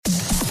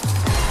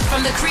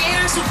From the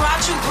creators who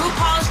brought you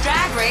RuPaul's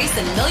Drag Race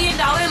and Million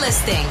Dollar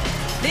Listing,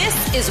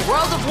 this is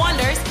World of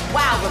Wonders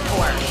Wow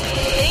Report.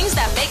 Things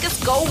that make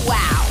us go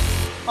wow.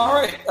 All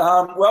right.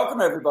 Welcome,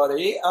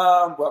 everybody.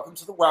 Welcome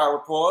to the Wow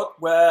Report,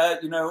 where,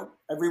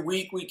 every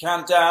week we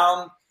count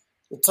down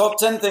the top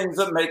 10 things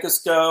that make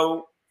us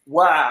go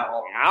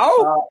wow.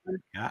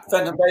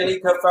 Fenton Bailey,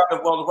 co-founder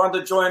of World of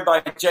Wonder, joined by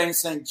Jane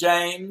St.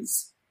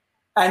 James.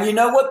 And you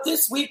know what?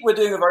 This week we're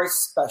doing a very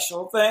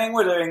special thing.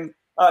 We're doing,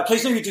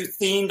 occasionally we do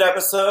themed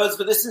episodes,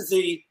 but this is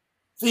the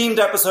themed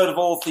episode of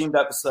all themed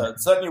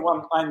episodes. Certainly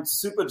one I'm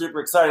super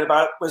duper excited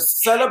about. We're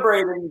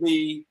celebrating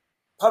the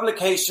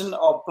publication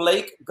of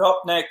Blake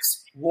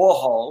Gopnik's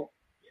Warhol,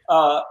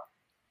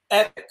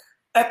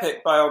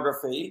 epic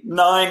biography,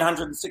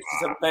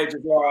 967 pages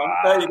long.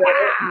 There you go.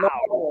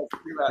 Wow.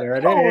 There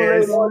it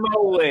is.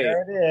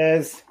 There it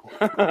is.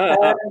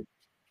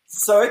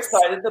 So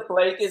excited that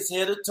Blake is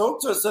here to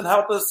talk to us and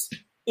help us,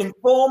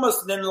 inform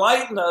us and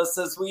enlighten us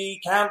as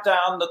we count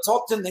down the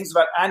top 10 things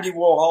about Andy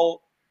Warhol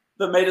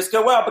that made us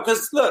go, wow.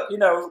 Because look,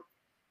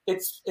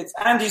 it's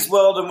Andy's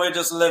world and we're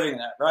just living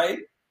it, right?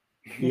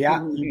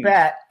 Yeah, you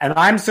bet. And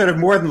I'm sort of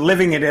more than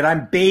living in it.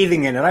 I'm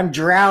bathing in it. I'm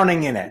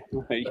drowning in it.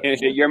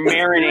 You're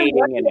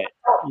marinating in it.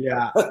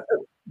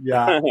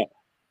 Yeah.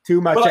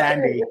 Too much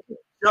Andy.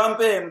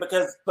 Jump in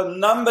because the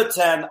number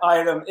 10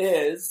 item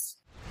is...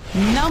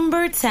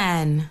 Number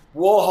 10.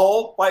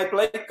 Warhol by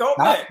Blake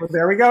Gopnik. Well,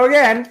 there we go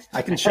again.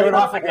 I can show it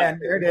off again.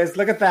 There it is.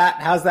 Look at that.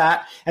 How's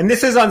that? And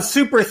this is on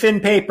super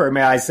thin paper,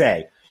 may I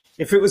say.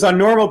 If it was on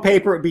normal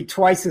paper, it would be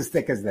twice as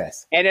thick as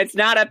this. And it's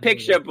not a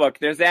picture book.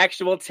 There's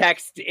actual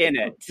text in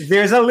it.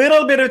 There's a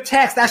little bit of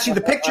text. Actually,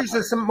 the pictures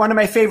are one of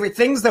my favorite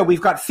things, though.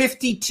 We've got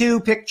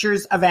 52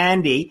 pictures of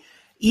Andy.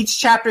 Each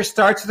chapter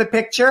starts with a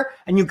picture,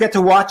 and you get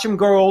to watch him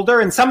grow older.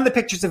 And some of the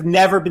pictures have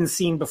never been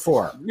seen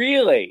before.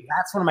 Really?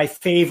 That's one of my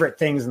favorite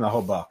things in the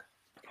whole book.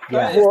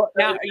 Yeah. Well,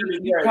 now,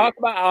 you talk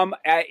about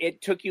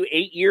it took you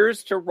 8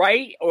 yees to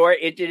write, or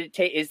did it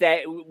take? Is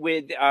that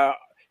with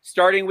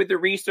starting with the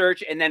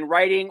research and then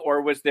writing,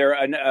 or was there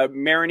a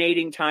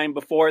marinating time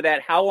before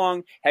that? How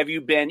long have you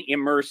been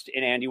immersed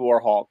in Andy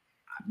Warhol?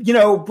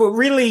 But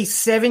really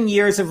 7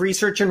 years of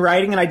research and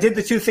writing. And I did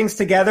the two things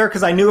together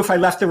because I knew if I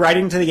left the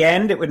writing to the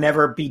end, it would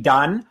never be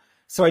done.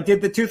 So I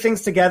did the two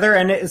things together.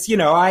 And it's,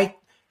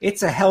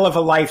 it's a hell of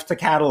a life to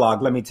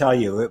catalog, let me tell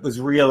you. It was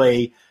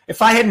really,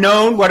 if I had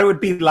known what it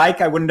would be like,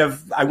 I wouldn't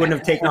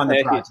have taken on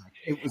the project.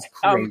 It was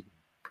crazy.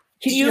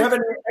 Do you have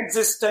any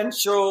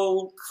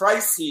existential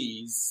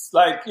crises?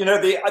 Like,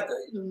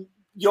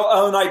 your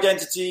own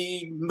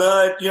identity,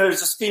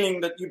 just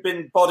feeling that you've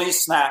been body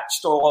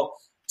snatched or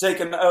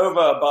taken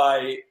over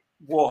by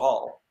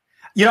Warhol?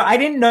 I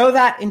didn't know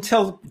that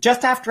until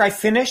just after I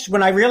finished,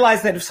 when I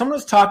realized that if someone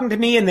was talking to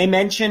me and they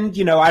mentioned,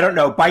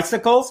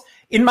 bicycles,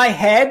 in my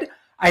head,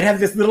 I'd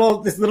have this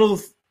little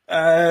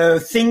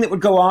thing that would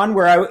go on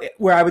where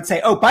I would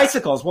say, oh,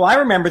 bicycles. Well, I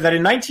remember that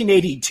in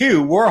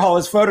 1982, Warhol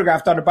is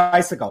photographed on a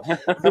bicycle.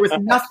 There was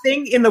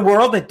nothing in the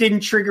world that didn't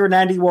trigger an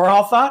Andy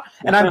Warhol thought,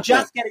 and I'm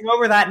just getting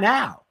over that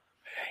now.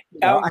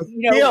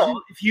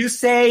 If you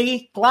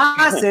say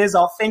glasses,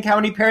 I'll think how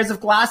many pairs of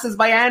glasses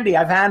by Andy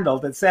I've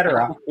handled,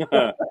 etc.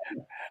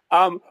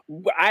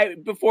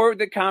 Before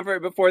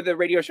the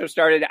radio show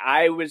started,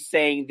 I was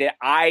saying that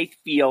I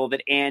feel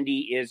that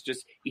Andy is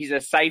he's a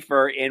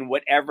cipher, in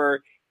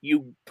whatever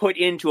you put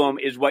into him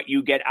is what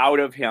you get out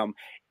of him.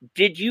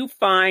 Did you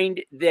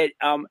find that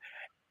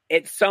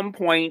at some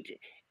point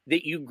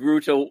that you grew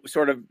to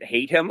sort of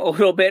hate him a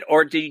little bit,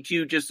 or do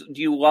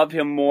you love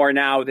him more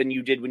now than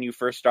you did when you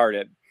first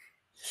started?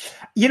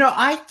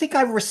 I think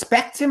I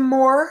respect him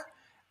more,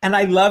 and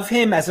I love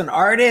him as an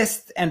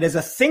artist and as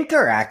a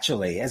thinker,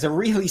 actually, as a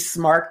really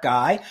smart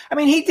guy. I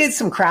mean, he did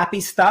some crappy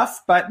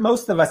stuff, but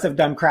most of us have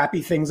done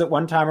crappy things at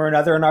one time or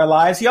another in our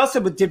lives. He also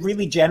did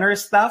really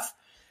generous stuff,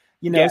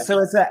 yes.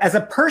 So as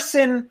a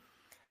person,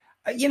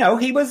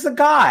 he was a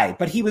guy,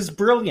 but he was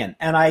brilliant.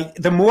 And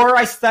the more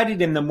I studied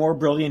him, the more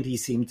brilliant he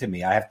seemed to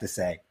me, I have to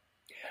say.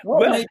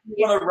 What made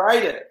you want to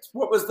write it?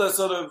 What was the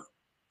sort of,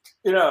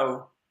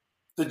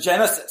 the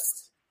genesis?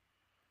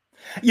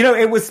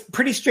 It was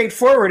pretty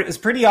straightforward. It was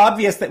pretty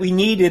obvious that we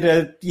needed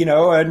a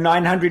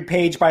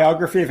 900-page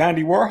biography of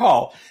Andy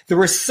Warhol. There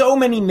were so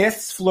many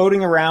myths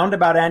floating around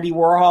about Andy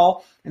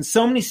Warhol and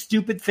so many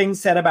stupid things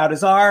said about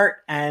his art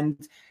and,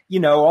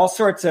 all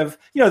sorts of,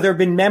 there have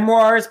been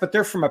memoirs, but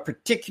they're from a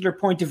particular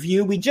point of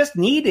view. We just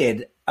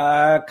needed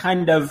a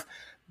kind of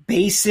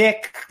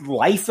basic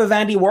life of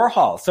Andy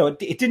Warhol. So it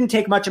didn't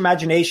take much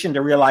imagination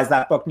to realize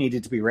that book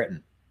needed to be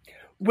written.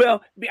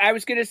 Well, I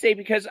was going to say,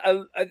 because,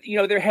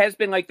 there has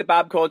been like the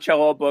Bob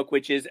Colacello book,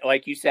 which is,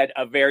 like you said,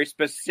 a very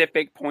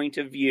specific point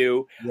of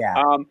view.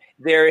 Yeah.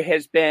 There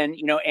has been,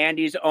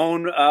 Andy's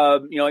own,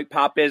 like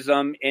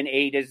Popism and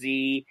A to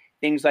Z,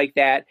 things like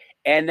that.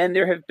 And then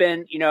there have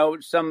been, a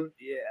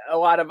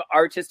lot of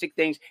artistic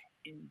things.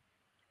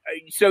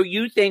 So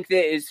you think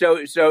that,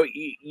 so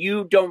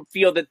you don't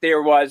feel that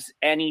there was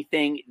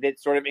anything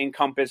that sort of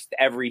encompassed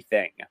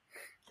everything?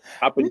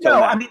 up until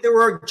now. I mean, there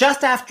were,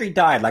 just after he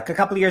died, like a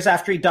couple of years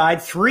after he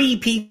died, 3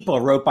 people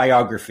wrote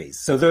biographies.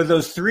 So there are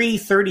those 3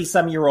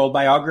 30-some-year-old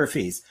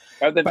biographies.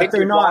 The but Victor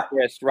they're not,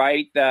 Bockris,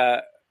 right?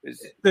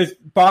 There's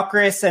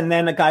Bockris, and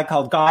then a guy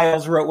called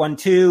Giles wrote one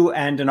too,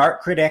 and an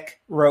art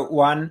critic wrote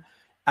one.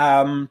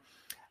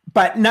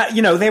 But not,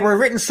 they were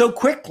written so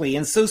quickly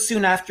and so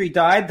soon after he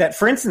died that,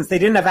 for instance, they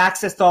didn't have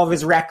access to all of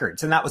his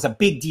records, and that was a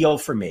big deal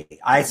for me.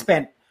 I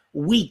spent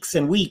weeks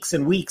and weeks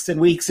and weeks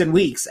and weeks and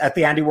weeks at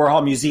the Andy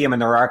Warhol Museum in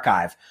their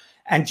archive,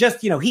 and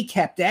just he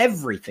kept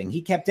everything.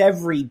 He kept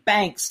every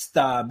bank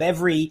stub,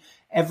 every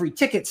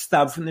ticket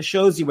stub from the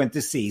shows you went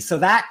to see. So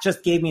that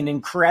just gave me an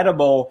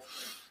incredible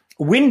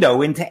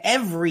window into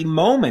every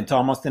moment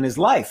almost in his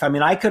life. I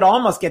mean, I could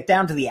almost get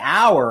down to the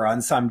hour on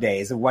some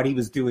days of what he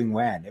was doing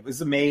when. It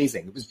was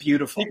amazing. It was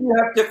beautiful. Did you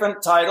have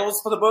different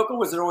titles for the book, or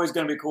was it always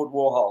going to be called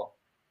Warhol?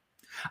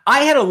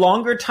 I had a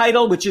longer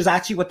title, which is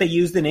actually what they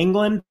used in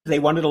England. They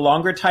wanted a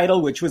longer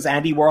title, which was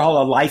Andy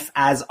Warhol, A Life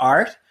as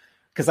Art.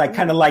 Because I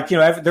kind of like,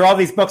 there are all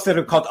these books that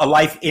are called A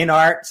Life in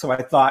Art. So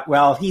I thought,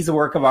 well, he's a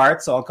work of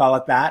art, so I'll call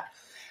it that.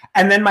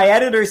 And then my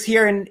editors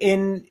here in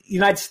the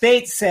United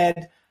States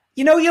said,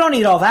 you don't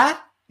need all that.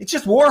 It's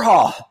just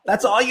Warhol.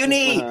 That's all you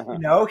need.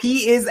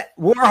 He is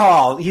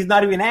Warhol. He's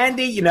not even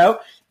Andy,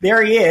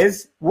 there he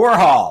is,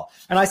 Warhol.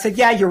 And I said,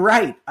 yeah, you're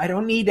right. I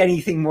don't need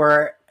anything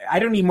more. I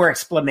don't need more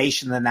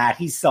explanation than that.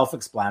 He's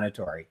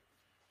self-explanatory.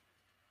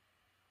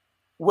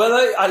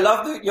 Well, I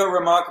love your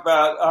remark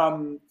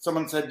about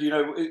someone said,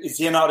 is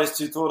he an artist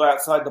who thought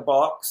outside the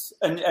box?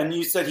 And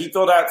you said he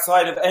thought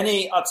outside of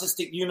any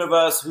artistic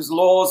universe whose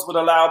laws would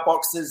allow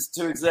boxes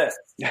to exist.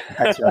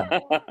 That's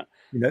right.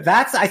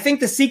 I think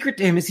the secret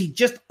to him is he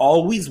just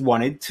always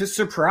wanted to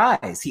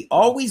surprise. He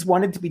always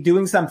wanted to be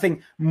doing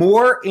something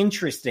more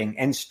interesting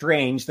and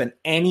strange than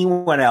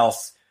anyone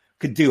else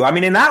could do. I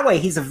mean, in that way,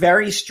 he's a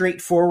very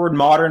straightforward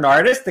modern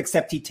artist,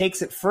 except he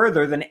takes it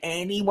further than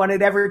anyone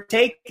had ever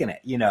taken it,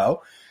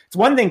 It's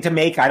one thing to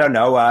make, I don't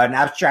know, an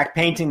abstract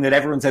painting that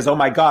everyone says, oh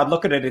my God,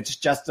 look at it, it's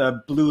just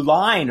a blue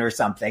line or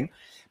something.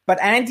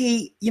 But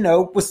Andy,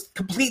 was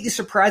completely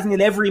surprising at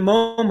every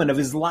moment of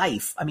his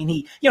life. I mean,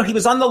 he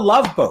was on the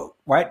Love Boat,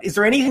 right? Is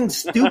there anything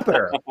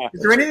stupider?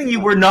 Is there anything you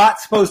were not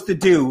supposed to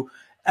do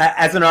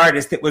as an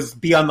artist that was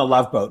be on the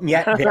Love Boat? And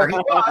yet there he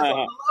was on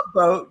the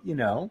Love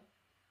Boat,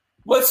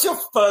 What's your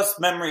first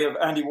memory of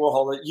Andy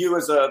Warhol that you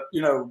as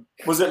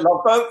was it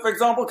Love Boat, for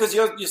example? Because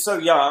you're so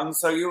young,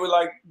 so you were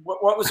like,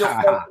 what was your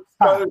first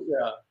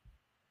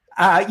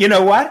exposure? You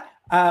know what?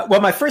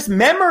 Well, my first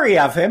memory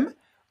of him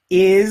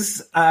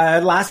is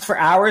lasts for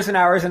hours and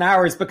hours and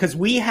hours, because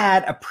we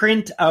had a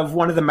print of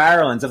one of the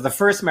Marilyns, of the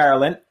first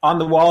Marilyn, on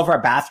the wall of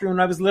our bathroom when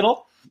I was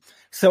little.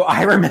 So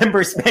I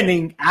remember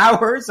spending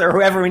hours or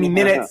however many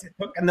minutes it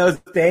took in those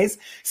days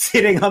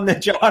sitting on the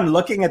John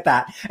looking at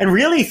that and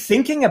really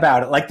thinking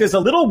about it. Like, there's a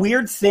little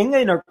weird thing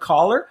in her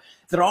collar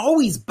that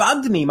always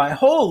bugged me my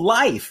whole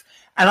life.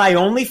 And I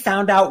only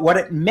found out what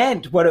it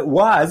meant, what it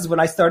was,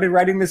 when I started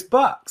writing this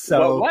book.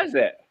 So what was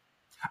it?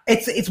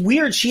 It's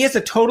weird. She has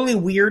a totally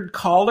weird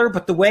collar,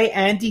 but the way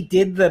Andy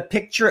did the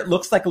picture, it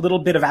looks like a little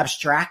bit of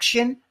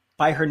abstraction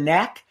by her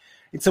neck.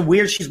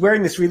 She's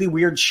wearing this really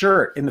weird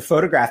shirt in the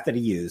photograph that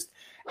he used.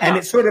 And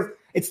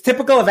it's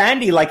typical of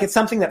Andy. Like, it's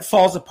something that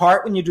falls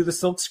apart when you do the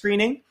silk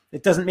screening.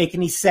 It doesn't make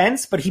any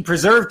sense, but he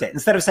preserved it.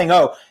 Instead of saying,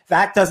 oh,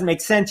 that doesn't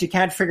make sense, you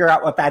can't figure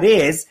out what that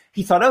is,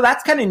 he thought, oh,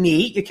 that's kind of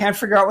neat, you can't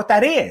figure out what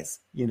that is,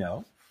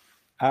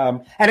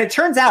 And it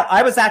turns out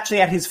I was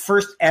actually at his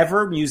first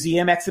ever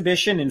museum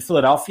exhibition in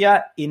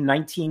Philadelphia in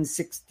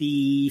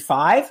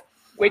 1965.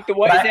 Wait, is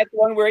that the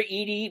one where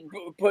Edie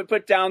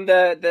put down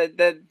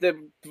the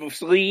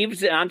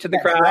sleeves onto the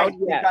crowd? Right.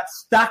 Yeah. He got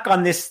stuck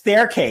on this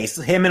staircase,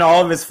 him and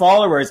all of his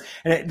followers,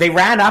 and they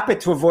ran up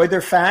it to avoid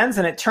their fans,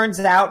 and it turns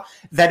out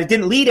that it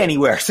didn't lead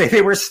anywhere. So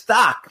they were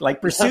stuck,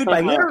 like pursued by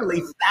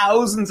literally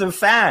thousands of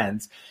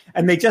fans,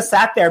 and they just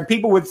sat there, and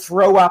people would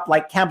throw up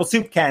like Campbell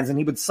soup cans, and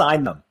he would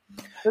sign them.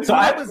 So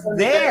I was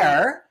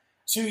there.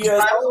 2 years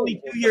old. I was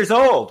only 2 years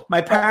old.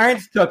 My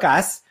parents took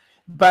us.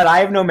 But I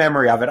have no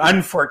memory of it,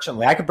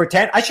 unfortunately.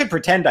 I should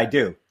pretend I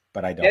do,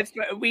 but I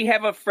don't. We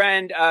have a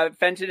friend,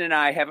 Fenton and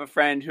I have a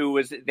friend who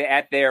was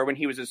at there when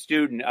he was a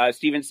student.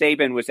 Steven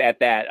Sabin was at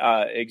that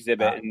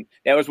exhibit, and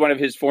that was one of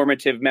his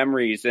formative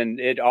memories,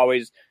 and it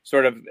always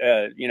sort of,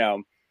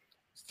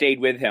 stayed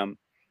with him.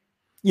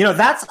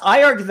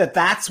 I argue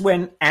that's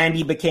when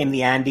Andy became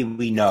the Andy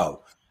we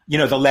know.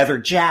 The leather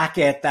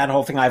jacket, that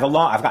whole thing. I've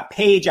got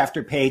page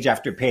after page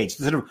after page,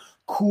 sort of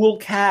cool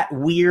cat,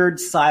 weird,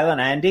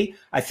 silent Andy,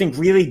 I think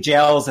really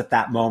gels at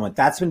that moment.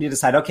 That's when you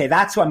decide, okay,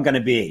 that's who I'm going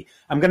to be.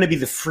 I'm going to be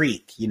the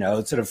freak,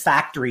 sort of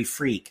factory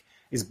freak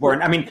is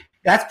born. I mean,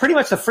 that's pretty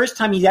much the first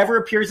time he ever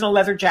appears in a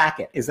leather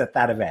jacket is at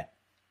that event.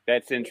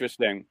 That's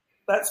interesting.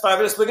 That's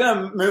fabulous. We're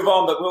going to move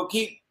on, but we'll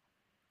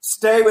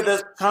stay with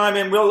us time,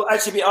 and we'll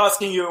actually be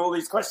asking you all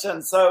these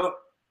questions. So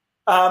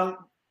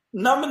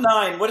number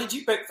 9, what did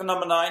you pick for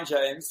number 9,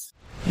 James?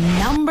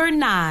 Number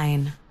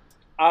 9.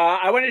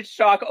 I wanted to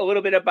talk a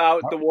little bit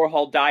about the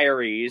Warhol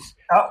Diaries.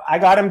 Oh, I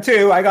got him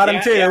too. Yeah.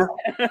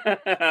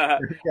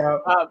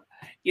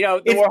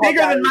 It's Warhol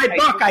bigger than my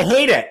Diaries, book. I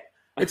hate it.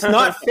 It's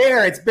not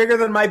fair. It's bigger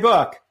than my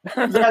book.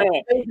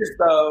 Pages,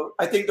 though.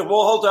 I think the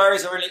Warhol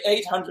Diaries are only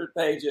 800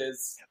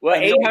 pages. Well,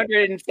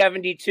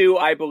 872,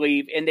 I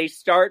believe, and they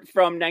start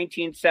from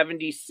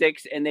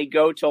 1976 and they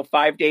go till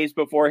 5 days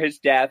before his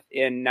death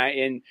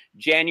in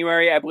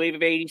January, I believe,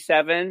 of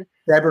 87.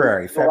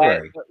 February.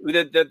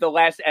 The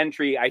last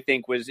entry, I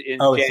think, was in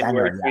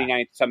January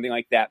 29th, something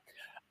like that.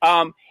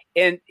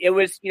 And it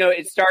was,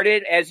 it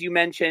started, as you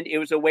mentioned, it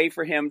was a way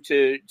for him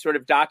to sort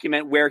of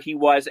document where he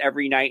was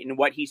every night and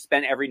what he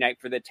spent every night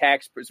for the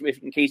tax,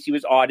 in case he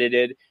was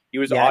audited. He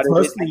was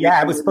audited.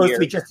 It was supposed to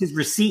be just his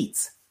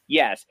receipts.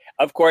 Yes,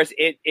 of course,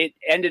 it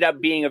ended up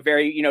being a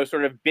very,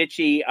 sort of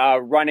bitchy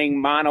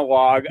running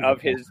monologue of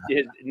his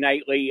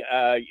nightly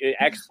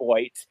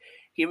exploits.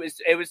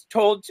 It was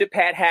told to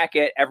Pat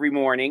Hackett every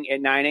morning at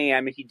 9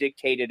 a.m. and he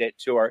dictated it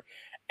to her.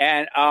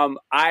 And I'm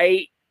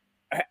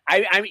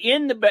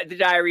in the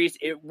diaries.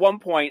 At one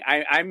point,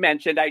 I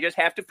mentioned, I just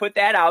have to put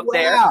that out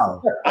there.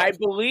 I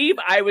believe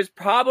I was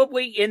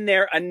probably in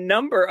there a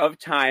number of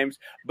times,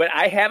 but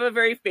I have a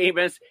very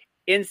famous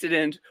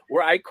incident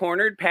where I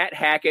cornered Pat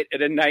Hackett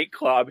at a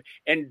nightclub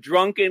and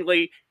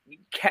drunkenly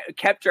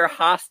kept her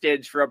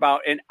hostage for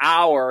about an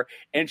hour,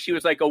 and she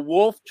was like a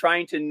wolf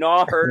trying to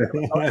gnaw her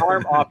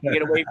arm off to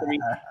get away from me.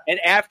 And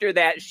after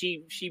that,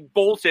 she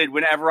bolted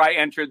whenever I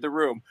entered the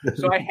room.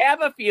 So I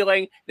have a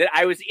feeling that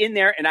I was in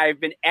there and I've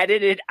been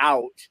edited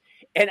out.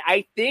 And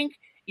I think,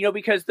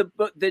 because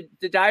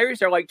the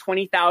diaries are like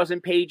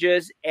 20,000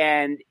 pages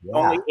and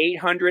only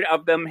 800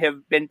 of them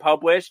have been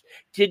published.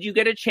 Did you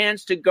get a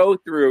chance to go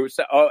through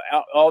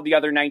all the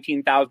other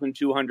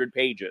 19,200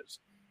 pages?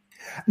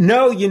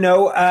 No,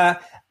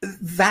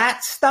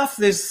 that stuff,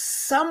 there's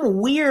some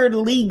weird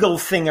legal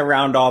thing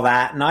around all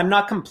that, and I'm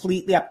not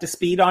completely up to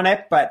speed on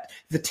it, but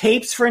the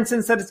tapes, for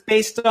instance, that it's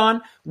based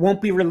on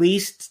won't be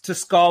released to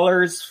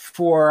scholars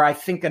for, I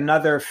think,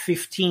 another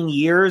 15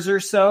 years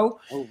or so.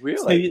 Oh,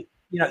 really? So,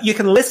 you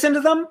can listen to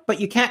them, but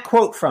you can't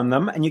quote from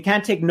them, and you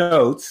can't take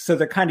notes, so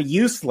they're kind of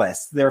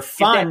useless. They're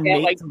fun.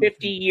 Is that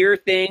 50-year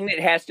thing? It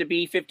has to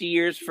be 50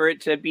 years for it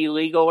to be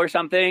legal or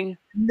something?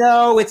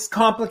 No, it's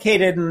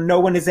complicated, and no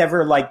one has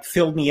ever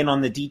filled me in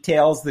on the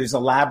details. There's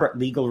elaborate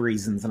legal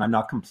reasons, and I'm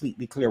not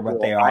completely clear what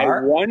they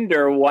are. I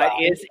wonder what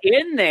is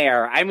in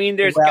there. I mean,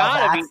 there's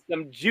got to be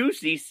some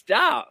juicy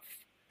stuff.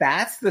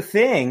 That's the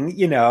thing,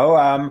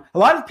 a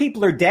lot of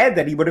people are dead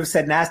that he would have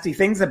said nasty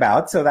things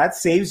about, so that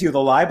saves you the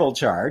libel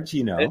charge,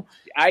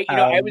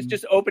 I was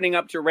just opening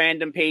up to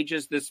random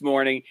pages this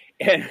morning,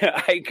 and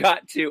I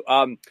got to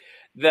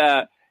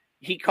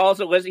he calls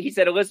Elizabeth. He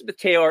said Elizabeth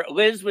Taylor.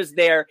 Liz was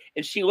there,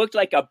 and she looked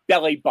like a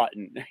belly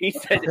button. He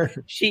said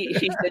she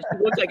said she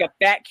looked like a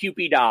fat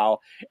Cupid doll.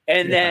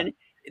 And then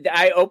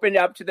I opened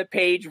up to the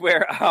page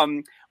where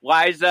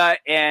Liza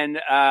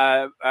and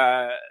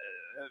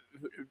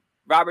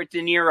Robert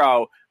De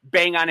Niro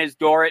bang on his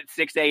door at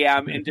 6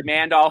 a.m. and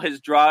demand all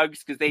his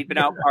drugs because they'd been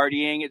out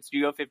partying at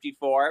Studio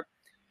 54.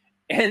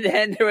 And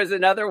then there was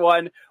another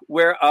one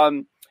where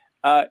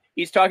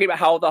he's talking about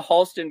how the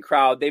Halston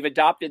crowd, they've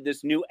adopted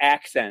this new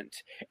accent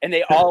and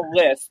they all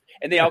lisp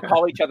and they all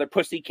call each other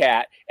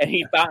pussycat. And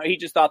he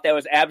just thought that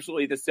was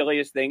absolutely the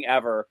silliest thing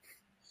ever.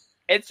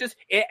 It's just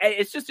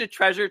a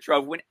treasure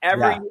trove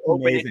whenever you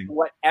open it to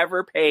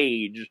whatever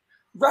page.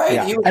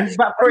 Right. Yeah.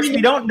 But of course,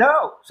 we don't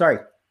know. Sorry.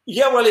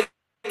 Yeah, well, it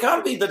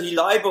can't be that he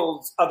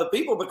libels other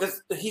people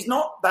because he's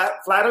not that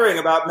flattering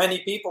about many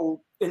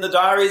people in the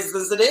diaries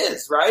as it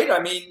is, right? I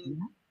mean,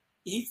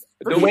 he's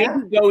the way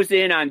he goes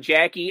in on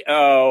Jackie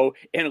O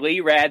and Lee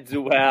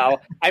Radziwill.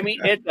 I mean,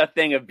 it's a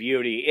thing of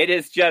beauty. It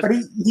is just. But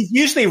he's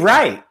usually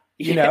right.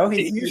 He's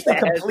usually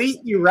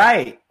completely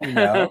right.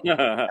 I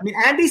mean,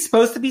 Andy's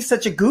supposed to be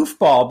such a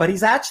goofball, but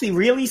he's actually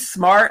really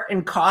smart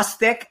and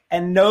caustic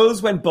and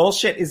knows when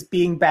bullshit is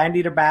being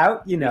bandied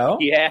about.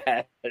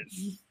 Yes.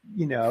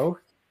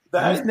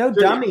 He's no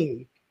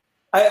dummy.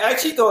 I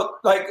actually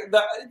thought,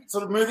 that,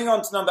 sort of moving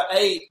on to number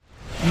 8.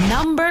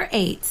 Number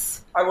 8.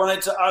 I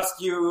wanted to ask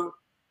you,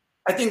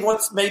 I think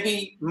what's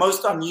maybe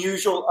most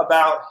unusual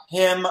about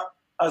him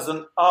as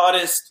an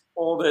artist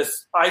or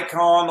this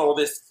icon or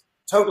this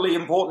totally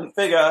important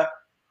figure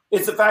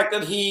is the fact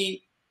that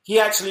he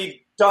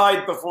actually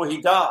died before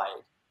he died.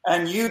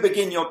 And you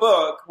begin your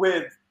book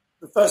with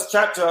the first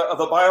chapter of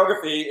the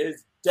biography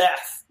is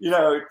death,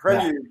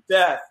 prelude,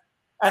 death.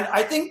 And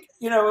I think,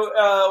 it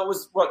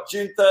was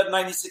June 3rd,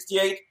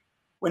 1968,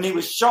 when he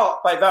was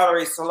shot by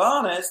Valerie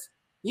Solanas,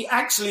 he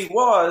actually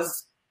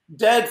was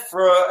dead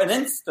for an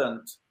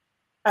instant.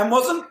 And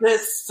wasn't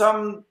this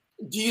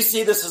do you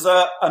see this as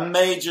a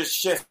major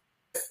shift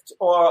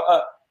or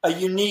a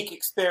unique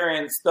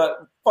experience that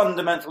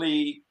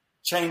fundamentally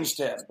changed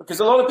him?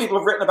 Because a lot of people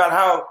have written about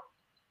how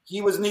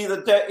he was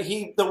neither dead,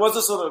 there was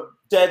a sort of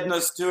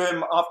deadness to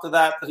him after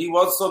that he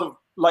was sort of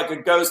like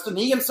a ghost. And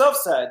he himself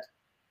said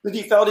that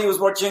he felt he was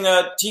watching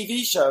a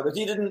TV show, that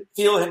he didn't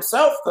feel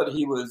himself that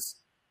he was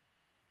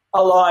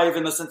alive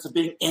in the sense of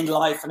being in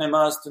life and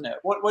immersed in it.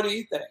 What do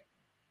you think?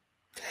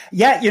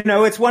 Yeah,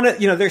 it's one of,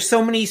 there's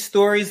so many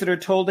stories that are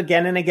told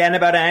again and again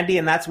about Andy,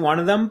 and that's one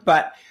of them.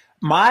 But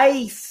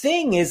my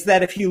thing is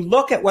that if you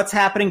look at what's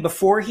happening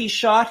before he's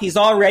shot, he's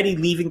already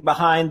leaving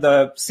behind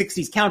the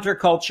 60s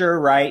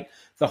counterculture, right?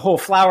 The whole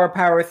flower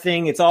power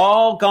thing, it's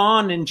all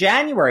gone in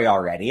January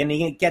already, and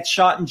he gets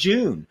shot in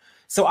June.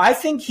 So I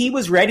think he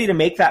was ready to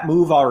make that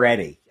move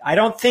already. I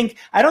don't think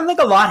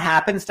a lot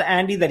happens to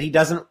Andy that he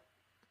doesn't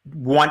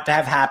want to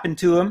have happen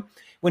to him.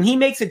 When he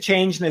makes a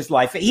change in his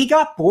life, he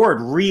got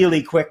bored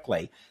really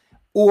quickly.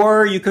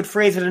 Or you could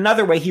phrase it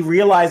another way. He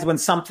realized when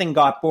something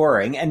got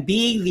boring. And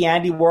being the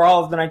Andy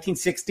Warhol of the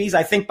 1960s,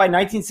 I think by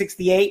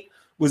 1968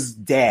 was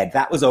dead.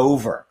 That was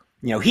over.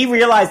 He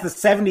realized the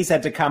 70s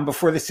had to come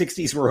before the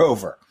 60s were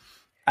over.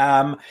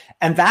 And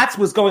that's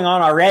what's going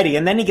on already.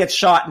 And then he gets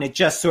shot and it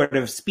just sort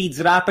of speeds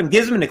it up and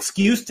gives him an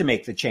excuse to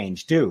make the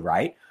change too,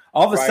 right?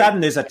 All of a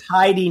sudden, there's a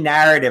tidy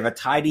narrative, a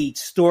tidy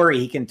story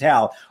he can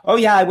tell. Oh,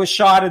 yeah, I was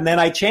shot and then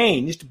I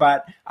changed,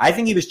 but I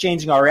think he was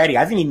changing already.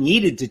 I think he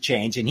needed to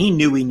change, and he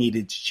knew he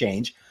needed to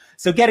change.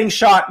 So getting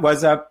shot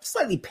was a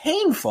slightly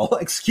painful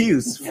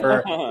excuse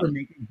for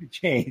making the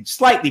change.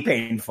 Slightly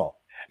painful.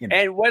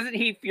 And wasn't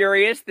he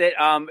furious that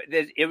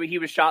he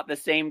was shot the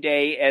same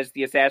day as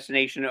the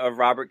assassination of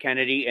Robert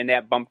Kennedy, and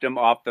that bumped him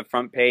off the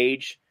front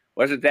page?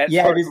 Wasn't that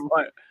sort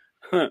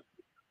of...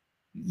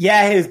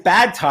 Yeah, it was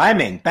bad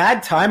timing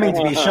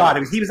to be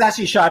shot. He was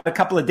actually shot a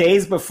couple of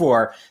days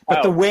before.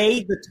 But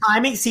the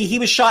timing, he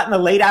was shot in the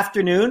late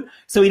afternoon,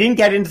 so he didn't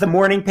get into the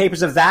morning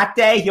papers of that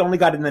day. He only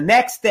got in the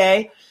next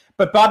day.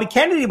 But Bobby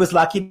Kennedy was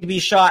lucky to be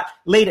shot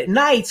late at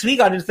night, so he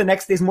got into the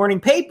next day's morning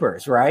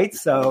papers, right?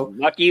 So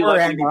lucky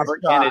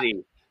Robert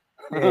Kennedy.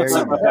 It's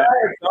a bad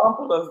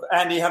example of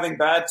Andy having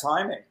bad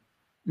timing.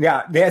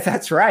 Yeah,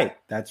 that's right.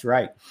 That's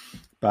right.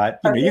 But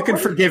you can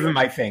forgive him,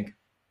 I think.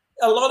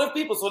 A lot of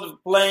people sort of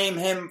blame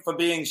him for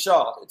being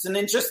shot. It's an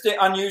interesting,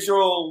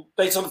 unusual,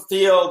 they sort of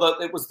feel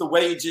that it was the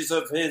wages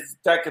of his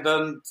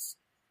decadent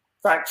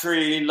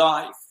factory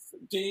life.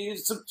 Do you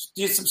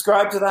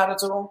subscribe to that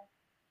at all?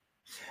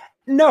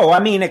 No, I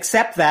mean,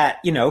 except that,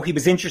 he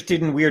was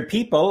interested in weird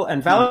people.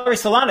 And Valerie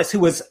Solanas, who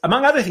was,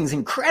 among other things,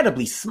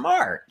 incredibly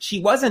smart. She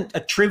wasn't a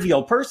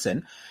trivial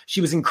person. She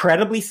was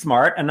incredibly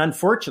smart and,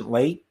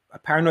 unfortunately, a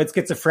paranoid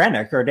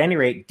schizophrenic, or at any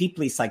rate,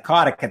 deeply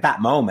psychotic at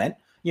that moment.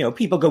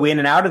 People go in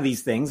and out of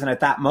these things, and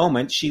at that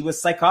moment, she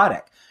was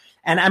psychotic.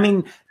 And I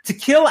mean, to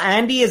kill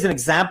Andy is an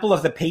example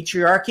of the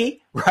patriarchy,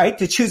 right?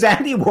 To choose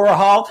Andy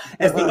Warhol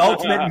as the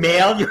ultimate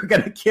male you're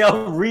going to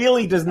kill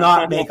really does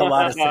not make a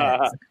lot of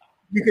sense.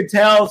 You could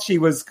tell she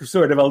was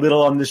sort of a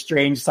little on the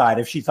strange side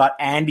if she thought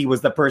Andy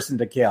was the person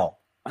to kill.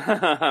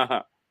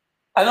 And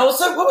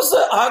also, what was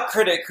the art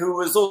critic who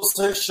was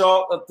also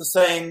shot at the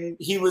same?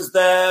 He was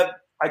there.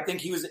 I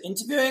think he was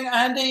interviewing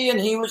Andy, and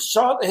he was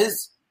shot.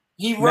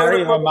 He wrote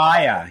Mary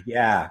Amaya,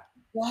 yeah.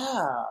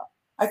 Yeah.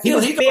 I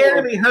feel he was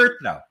barely hurt,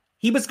 though.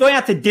 He was going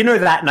out to dinner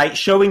that night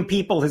showing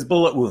people his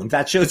bullet wounds.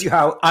 That shows you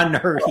how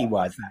unhurt he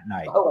was that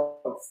night. Oh,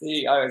 I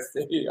see.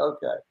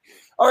 Okay.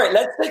 All right,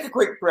 let's take a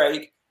quick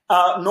break.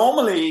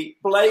 Normally,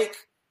 Blake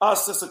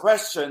asks us a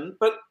question,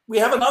 but we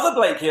have another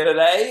Blake here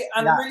today.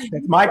 And really,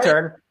 it's my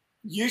turn.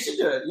 You should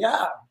do it,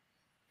 yeah.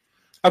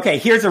 Okay,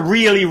 here's a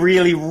really,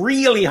 really,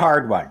 really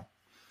hard one.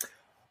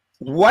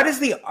 What is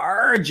the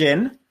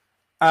origin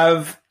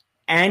of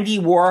Andy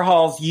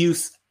Warhol's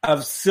use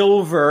of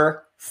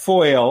silver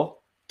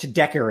foil to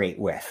decorate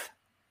with?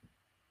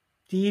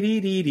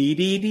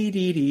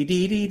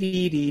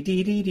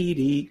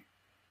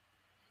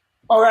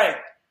 All right.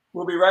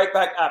 We'll be right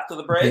back after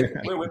the break.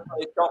 We're with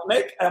Blake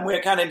Gottlieb, and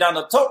we're counting down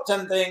the top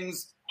 10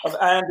 things of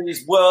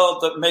Andy's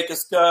world that make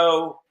us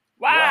go,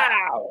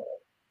 wow.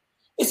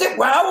 Is it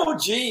wow or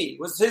G?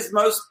 Was his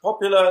most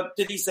popular,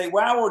 did he say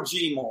wow or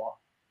G more?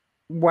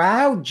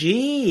 Wow,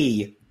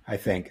 G, I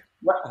think.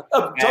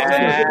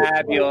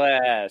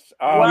 Fabulous.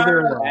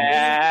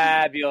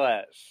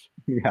 Fabulous.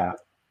 Yeah.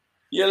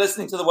 You're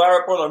listening to the Wow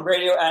Report on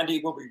Radio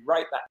Andy. We'll be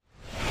right back.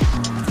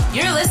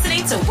 You're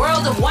listening to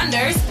World of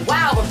Wonders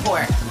Wow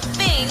Report.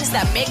 Things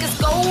that make us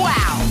go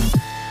wow.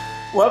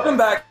 Welcome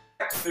back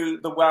to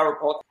the Wow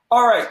Report.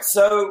 All right,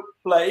 so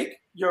Blake,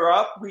 you're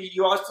up.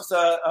 You asked us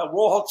a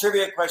Warhol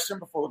trivia question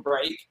before the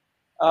break.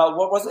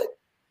 What was it?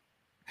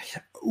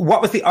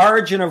 What was the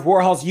origin of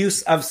Warhol's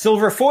use of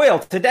silver foil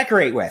to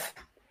decorate with?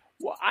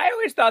 Well, I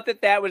always thought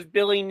that was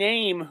Billy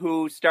Name,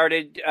 who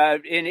started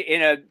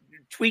in a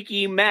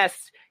tweaky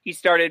mess. He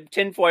started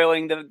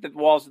tinfoiling the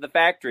walls of the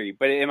factory.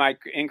 But am I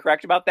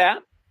incorrect about that?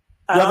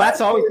 Well,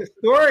 that's always the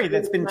story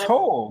that's been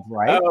told,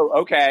 right?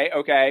 Oh,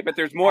 okay. But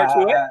there's more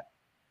to it?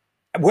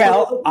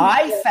 Well,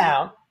 I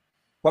found...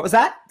 What was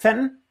that,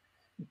 Fenton?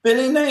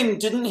 Billy Name,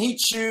 didn't he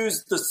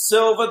choose the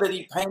silver that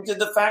he painted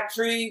the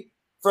factory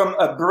from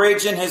a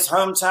bridge in his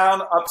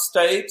hometown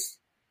upstate?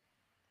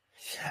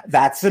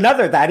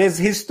 That is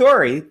his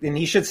story, and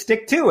he should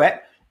stick to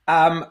it.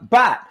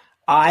 But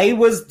I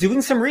was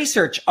doing some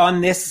research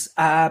on this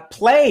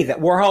play that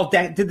Warhol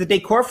did the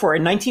decor for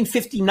in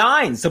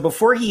 1959, so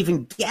before he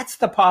even gets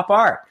the pop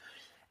art.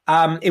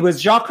 It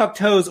was Jacques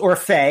Cocteau's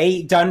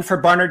Orphée, done for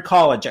Barnard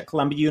College at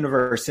Columbia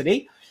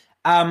University.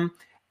 It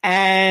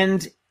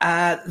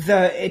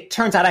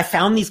turns out I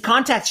found these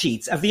contact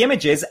sheets of the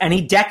images, and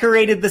he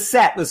decorated the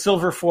set with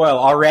silver foil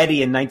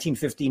already in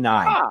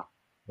 1959.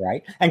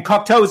 Right? And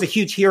Cocteau was a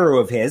huge hero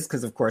of his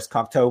because, of course,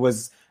 Cocteau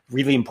was a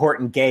really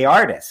important gay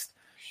artist.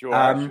 Sure.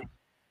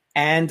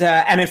 And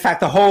in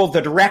fact,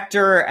 the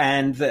director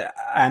and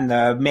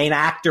the main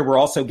actor were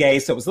also gay,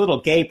 so it was a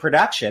little gay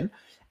production.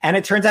 And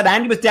it turns out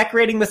Andy was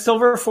decorating with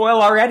silver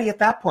foil already at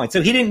that point,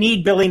 so he didn't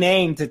need Billy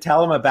Name to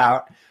tell him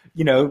about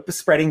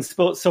spreading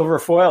silver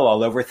foil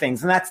all over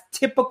things. And that's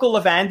typical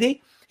of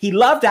Andy. He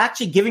loved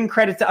actually giving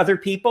credit to other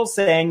people,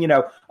 saying,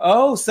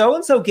 oh,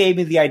 so-and-so gave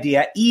me the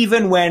idea,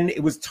 even when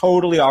it was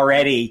totally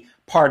already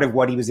part of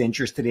what he was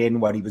interested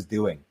in, what he was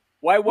doing.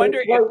 Well, I wonder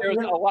if there's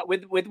a lot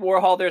with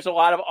Warhol, there's a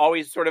lot of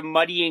always sort of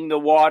muddying the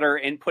water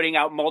and putting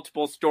out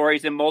multiple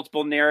stories and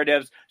multiple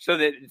narratives so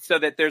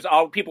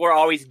that people are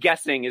always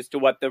guessing as to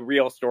what the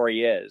real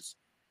story is.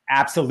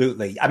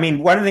 Absolutely. I mean,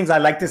 one of the things I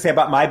like to say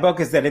about my book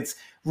is that it's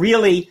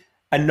really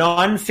a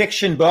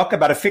nonfiction book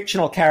about a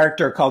fictional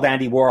character called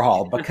Andy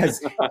Warhol,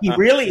 because he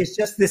really is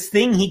just this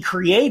thing he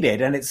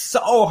created, and it's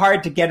so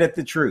hard to get at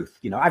the truth.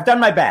 I've done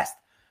my best,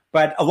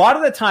 but a lot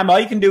of the time, all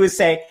you can do is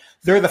say,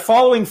 there are the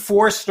following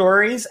 4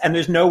 stories, and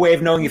there's no way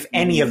of knowing if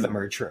any of them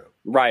are true.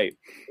 Right.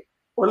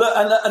 Well, look,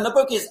 and the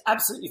book is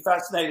absolutely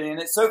fascinating, and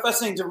it's so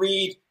fascinating to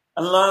read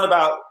and learn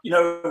about,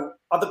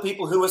 other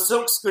people who were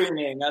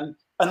silkscreening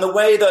and the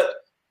way that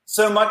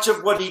so much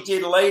of what he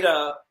did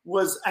later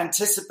was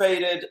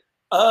anticipated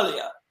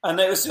earlier. And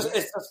it's just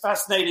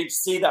fascinating to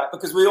see that,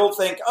 because we all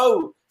think,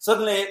 oh,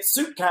 suddenly it's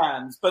soup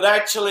cans, but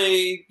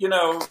actually,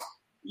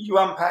 you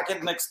unpack it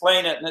and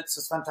explain it, and it's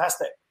just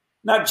fantastic.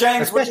 Now,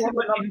 James, especially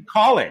in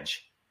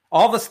college,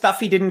 all the stuff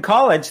he did in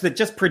college that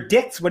just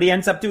predicts what he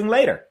ends up doing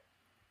later.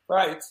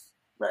 Right.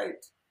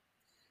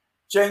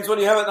 James, what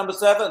do you have at number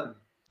 7?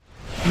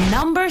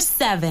 Number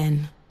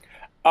 7.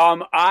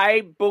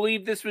 I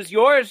believe this was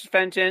yours,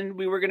 Fenton.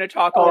 We were going to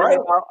talk a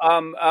little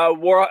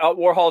about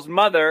Warhol's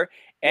mother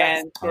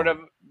and sort of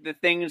the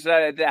things,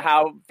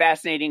 how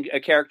fascinating a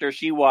character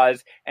she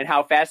was, and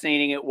how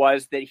fascinating it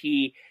was that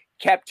he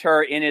kept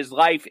her in his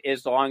life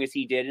as long as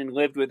he did and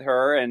lived with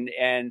her and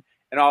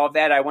all of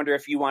that. I wonder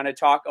if you want to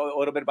talk a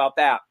little bit about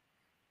that.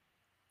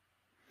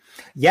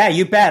 Yeah,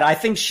 you bet. I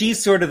think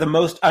she's sort of the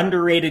most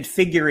underrated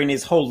figure in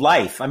his whole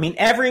life. I mean,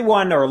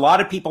 everyone or a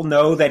lot of people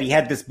know that he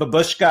had this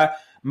babushka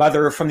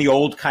mother from the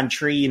old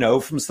country,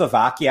 from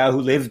Slovakia, who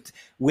lived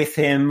with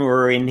him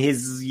or in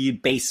his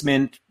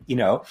basement,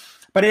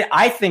 But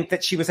I think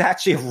that she was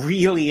actually a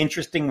really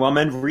interesting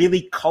woman,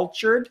 really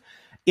cultured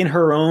in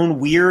her own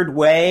weird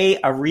way,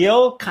 a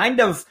real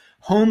kind of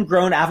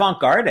homegrown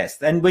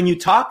avant-gardist. And when you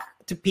talk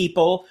to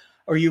people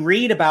or you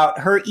read about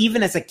her,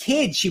 even as a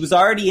kid, she was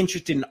already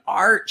interested in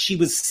art. She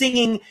was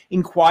singing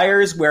in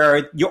choirs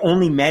where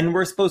only men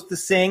were supposed to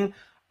sing.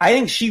 I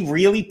think she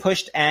really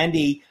pushed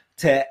Andy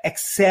to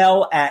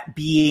excel at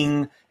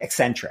being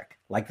eccentric.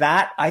 Like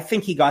that, I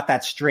think he got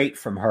that straight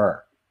from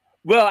her.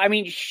 Well, I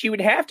mean, she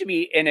would have to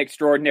be an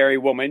extraordinary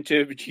woman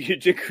to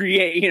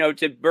create,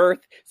 to birth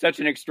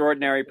such an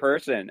extraordinary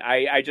person.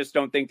 I just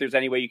don't think there's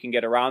any way you can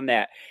get around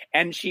that.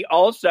 And she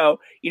also,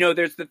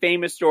 there's the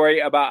famous story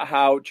about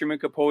how Truman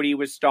Capote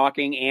was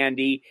stalking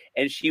Andy,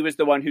 and she was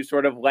the one who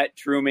sort of let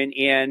Truman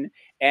in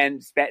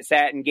and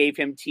sat and gave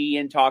him tea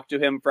and talked to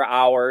him for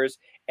hours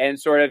and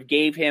sort of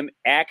gave him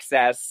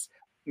access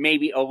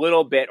maybe a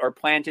little bit, or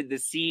planted the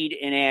seed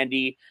in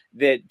Andy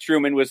that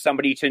Truman was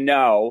somebody to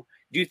know.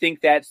 Do you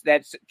think that's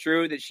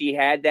true, that she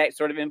had that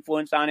sort of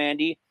influence on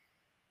Andy?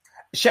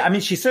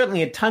 She certainly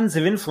had tons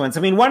of influence.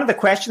 I mean, one of the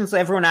questions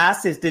everyone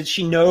asks is, did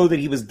she know that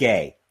he was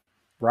gay,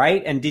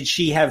 right? And did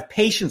she have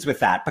patience with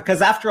that?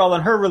 Because after all,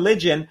 in her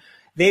religion,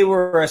 they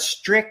were a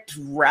strict,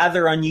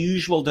 rather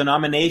unusual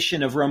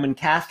denomination of Roman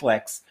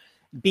Catholics.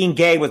 Being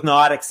gay was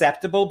not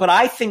acceptable, but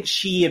I think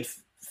she had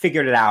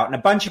figured it out. And a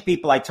bunch of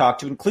people I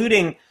talked to,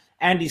 including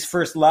Andy's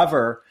first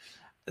lover,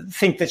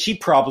 think that she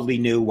probably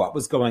knew what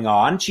was going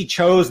on. She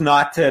chose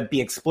not to be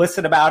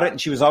explicit about it,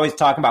 and she was always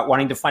talking about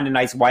wanting to find a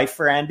nice wife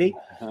for Andy.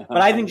 But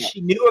I think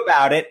she knew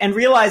about it and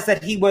realized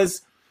that he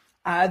was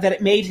that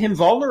it made him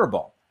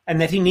vulnerable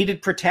and that he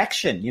needed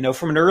protection.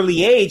 From an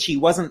early age, he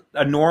wasn't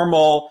a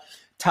normal,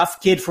 tough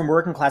kid from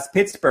working class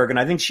Pittsburgh, and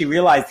I think she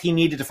realized he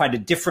needed to find a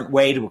different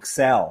way to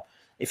excel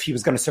if he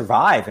was going to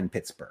survive in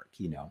Pittsburgh.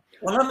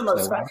 One of the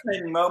most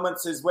fascinating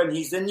moments is when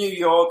he's in New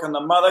York and the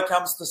mother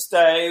comes to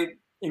stay,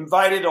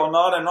 invited or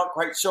not, I'm not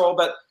quite sure,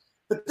 but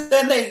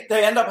then they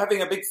end up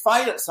having a big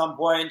fight at some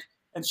point,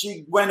 and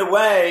she went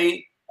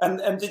away,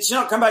 and did she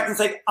not come back and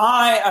say,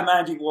 I am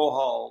Andy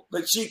Warhol?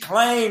 But she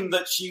claimed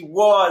that she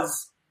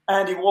was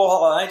Andy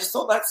Warhol, and I just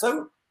thought that's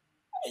so,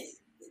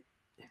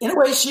 in a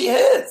way she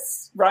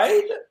is,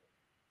 right?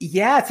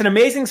 Yeah, it's an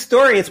amazing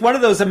story. It's one of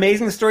those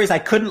amazing stories I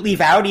couldn't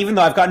leave out, even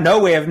though I've got no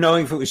way of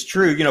knowing if it was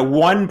true.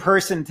 One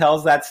person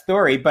tells that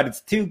story, but it's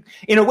too,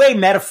 in a way,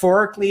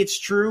 metaphorically, it's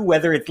true,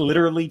 whether it's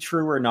literally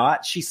true or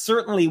not. She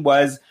certainly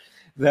was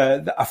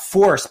a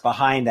force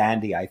behind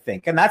Andy, I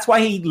think. And that's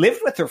why he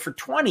lived with her for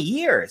 20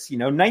 years.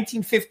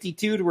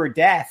 1952 to her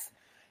death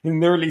in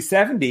the early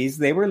 70s,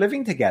 they were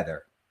living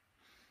together.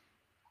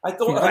 I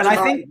thought and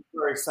I think was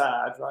very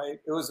sad, right?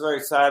 It was a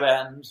very sad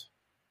end.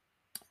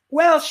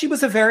 Well, she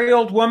was a very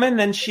old woman,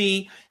 and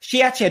she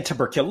actually had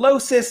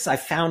tuberculosis. I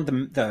found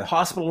the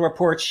hospital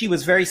reports. She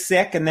was very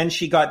sick, and then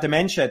she got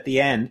dementia at the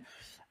end.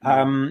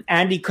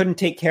 Andy couldn't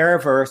take care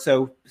of her,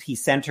 so he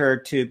sent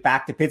her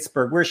back to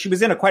Pittsburgh, where she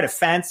was in quite a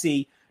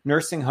fancy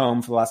nursing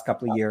home for the last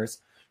couple of years,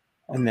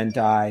 and then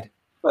died.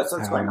 That's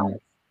quite nice.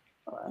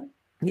 All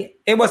right.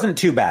 It wasn't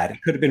too bad.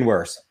 It could have been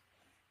worse.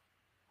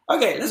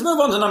 Okay, let's move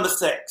on to number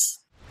 6.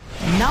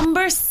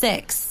 Number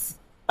 6.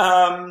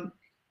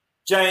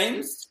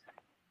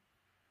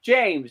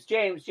 James,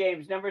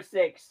 number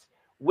 6.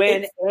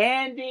 When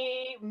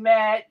Andy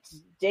met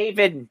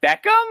David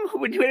Beckham?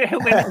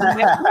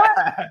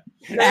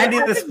 Andy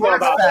the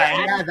sports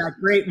fan. Yeah, that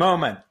great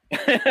moment.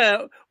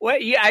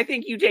 What? Yeah, I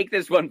think you take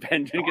this one,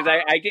 Benton, because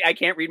I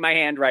can't read my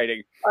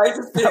handwriting.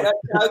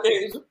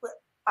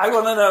 I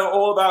want to know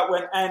all about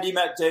when Andy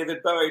met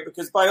David Bowie,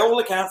 because by all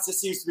accounts, this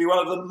seems to be one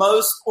of the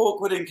most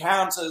awkward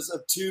encounters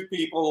of two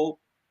people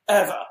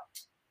ever.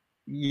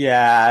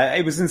 Yeah,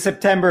 it was in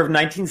September of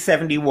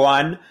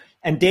 1971.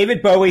 And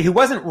David Bowie, who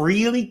wasn't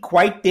really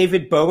quite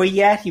David Bowie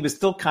yet, he was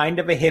still kind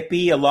of a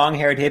hippie, a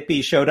long-haired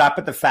hippie, showed up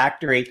at the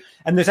factory.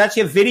 And there's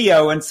actually a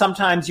video, and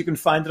sometimes you can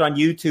find it on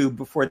YouTube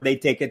before they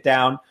take it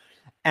down.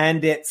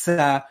 And it's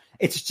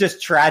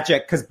just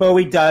tragic because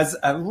Bowie does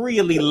a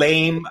really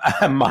lame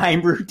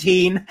mime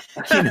routine.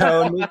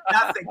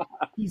 Nothing.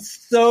 He's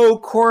so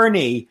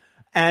corny.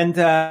 And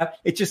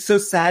it's just so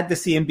sad to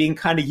see him being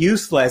kind of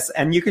useless.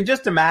 And you can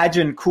just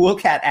imagine Cool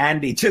Cat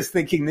Andy just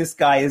thinking this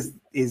guy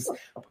is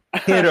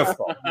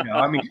pitiful.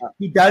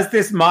 He does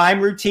this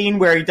mime routine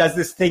where he does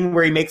this thing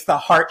where he makes the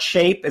heart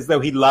shape as though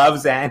he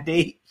loves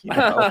Andy. And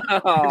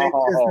it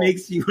just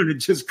makes you want to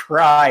just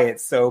cry.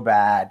 It's so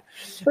bad.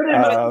 But it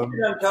must be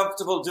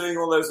uncomfortable doing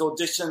all those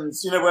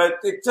auditions, where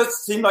it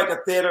just seemed like a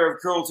theater of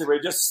cruelty where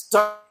you're just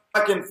stuck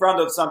in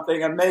front of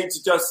something and made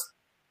to just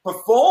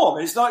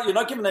perform. You're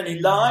not given any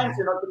lines,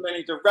 you're not given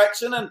any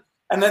direction,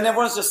 and then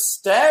everyone's just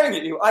staring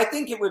at you. I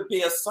think it would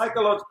be a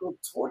psychological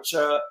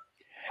torture.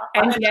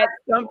 And yet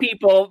some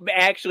people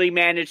actually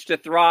manage to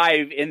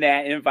thrive in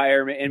that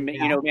environment and,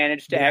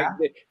 manage to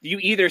act. You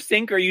either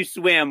sink or you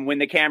swim when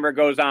the camera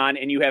goes on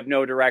and you have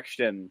no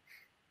direction.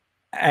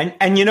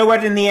 And you know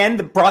what, in the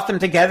end, brought them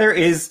together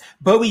is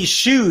Bowie's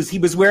shoes. He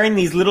was wearing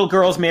these little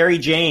girls' Mary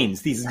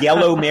Janes, these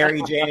yellow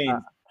Mary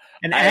Janes.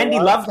 And Andy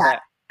loved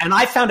that. And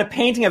I found a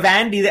painting of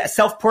Andy, a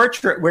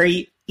self-portrait, where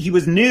he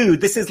was nude.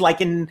 This is like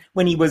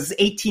when he was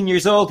 18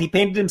 years old. He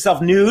painted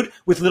himself nude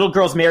with little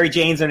girls' Mary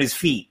Janes on his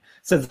feet.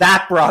 So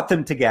that brought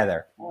them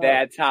together.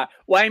 That's hot.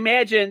 Well, I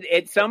imagine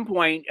at some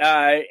point,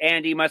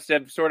 Andy must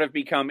have sort of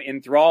become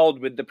enthralled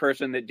with the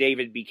person that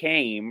David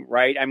became,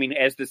 right? I mean,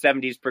 as the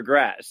 70s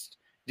progressed,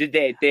 did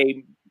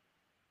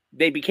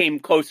they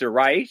became closer,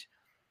 right?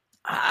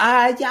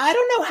 I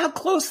don't know how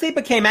close they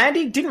became.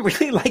 Andy didn't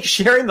really like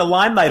sharing the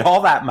limelight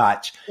all that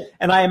much.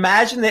 And I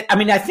imagine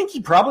I think he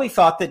probably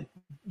thought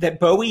that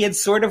Bowie had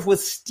sort of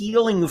was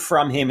stealing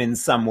from him in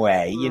some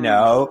way,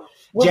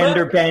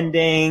 gender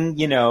bending,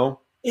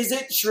 Is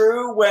it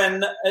true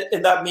when,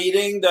 in that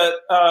meeting, that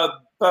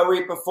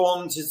Bowie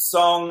performed his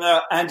song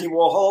Andy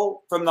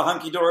Warhol from the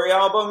Hunky Dory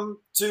album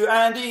to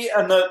Andy,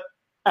 and that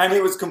Andy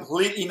was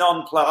completely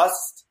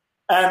nonplussed?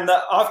 And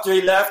after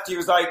he left, he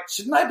was like,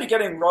 shouldn't I be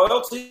getting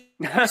royalties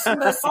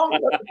from this song?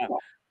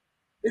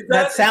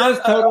 That sounds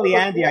totally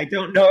Andy. I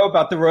don't know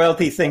about the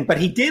royalty thing, but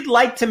he did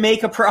like to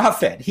make a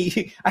profit.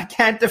 I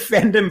can't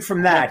defend him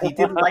from that. He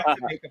did like to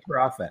make a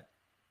profit.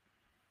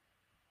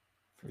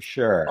 For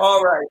sure.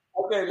 All right.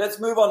 Okay, let's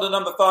move on to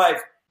number 5.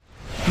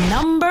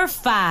 Number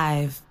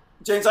 5.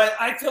 James,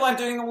 I feel I'm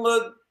doing all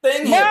the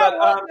thing here,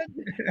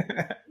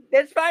 but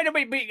that's fine.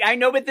 I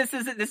know, but this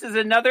is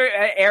another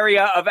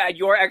area of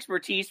your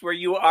expertise where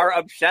you are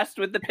obsessed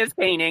with the piss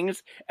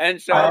paintings,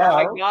 and so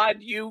my God,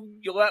 you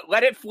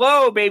let it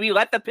flow, baby.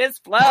 Let the piss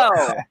flow.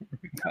 I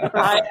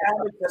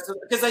am obsessed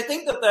because I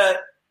think that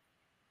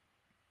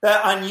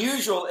they're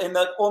unusual in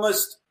that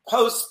almost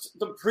post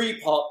the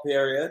pre-pop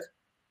period.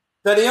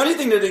 They're the only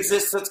thing that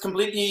exists that's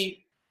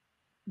completely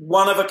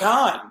one of a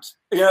kind.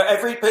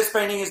 Every piss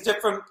painting is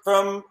different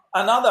from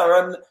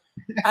another.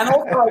 And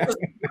also I just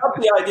love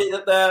the idea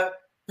that they're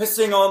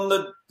pissing on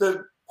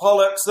the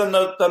Pollocks and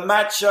the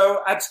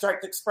macho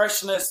abstract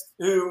expressionists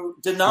who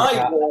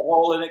denied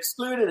Warhol and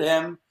excluded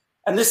him.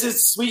 And this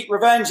is sweet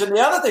revenge. And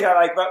the other thing I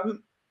like about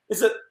them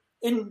is that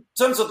in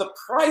terms of the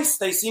price,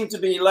 they seem to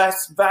be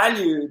less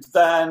valued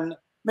than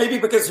maybe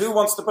because who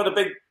wants to put a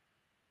big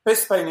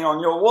piss painting on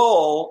your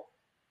wall?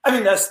 I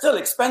mean, they're still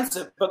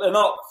expensive, but they're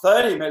not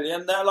 30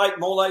 million. They're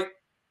more like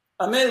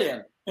 $1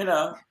 million,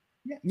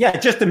 Yeah,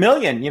 just $1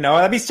 million,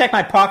 Let me check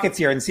my pockets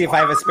here and see if I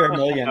have a spare $1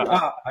 million.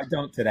 I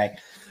don't today.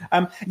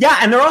 And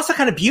they're also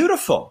kind of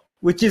beautiful,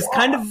 which is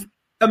kind of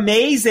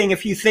amazing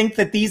if you think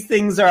that these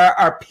things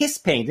are piss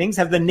paintings,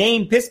 have the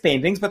name piss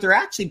paintings, but they're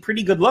actually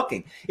pretty good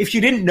looking. If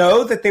you didn't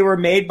know that they were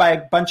made by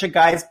a bunch of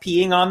guys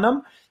peeing on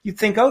them, you'd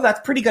think, oh, that's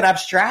pretty good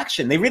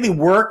abstraction. They really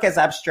work as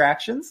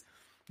abstractions.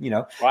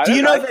 Well, do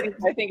you know that?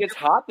 I think it's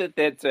hot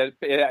that's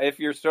if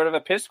you're sort of a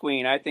piss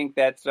queen, I think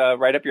that's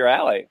right up your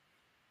alley.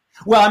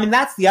 Well, I mean,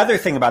 that's the other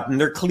thing about them.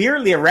 They're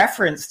clearly a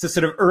reference to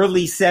sort of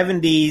early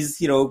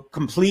 70s,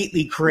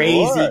 completely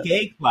crazy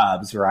gay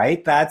clubs,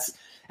 right?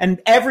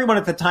 And everyone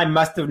at the time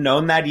must have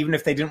known that, even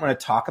if they didn't want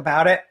to talk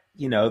about it,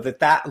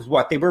 that was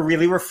what they were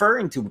really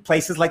referring to.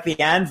 Places like the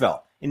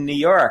Anvil in New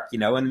York, in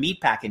the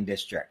Meatpacking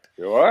District.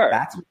 Sure.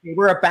 That's what they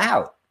were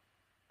about.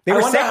 I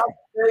wonder how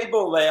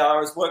stable they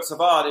are as works of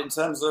art in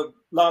terms of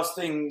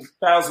lasting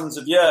thousands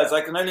of years.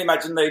 I can only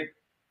imagine they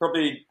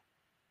probably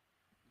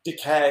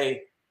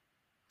decay.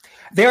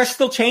 They are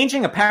still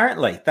changing,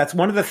 apparently. That's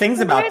one of the things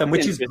about them,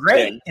 which is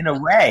great in a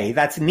way.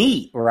 That's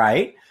neat,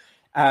 right?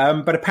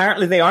 But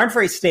apparently they aren't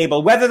very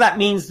stable. Whether that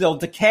means they'll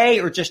decay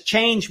or just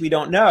change, we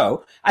don't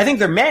know. I think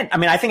they're meant. I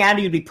mean, I think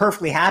Andy would be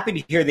perfectly happy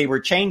to hear they were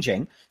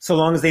changing, so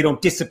long as they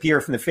don't disappear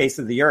from the face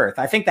of the earth.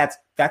 I think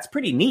that's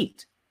pretty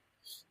neat.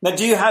 Now,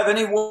 do you have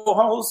any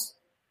Warhols?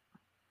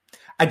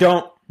 I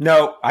don't.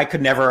 No, I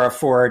could never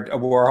afford a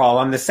Warhol.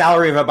 On the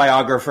salary of a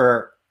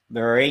biographer,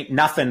 there ain't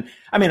nothing.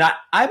 I mean,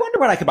 I wonder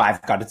what I could buy.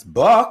 I've got its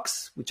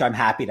books, which I'm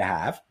happy to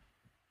have.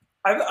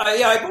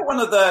 I bought one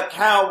of the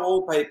cow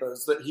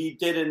wallpapers that he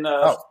did in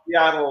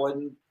Seattle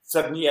in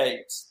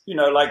 '78. They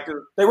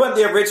weren't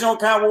the original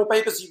cow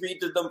wallpapers. He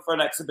redid them for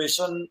an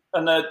exhibition,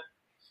 and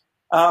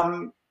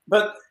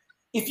but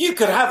if you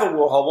could have a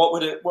Warhol,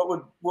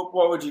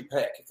 what would you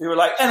pick? If you were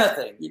like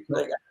anything, you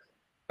could pick.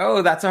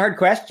 Oh, that's a hard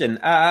question.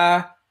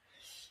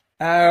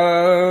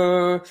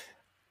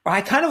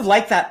 I kind of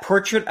like that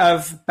portrait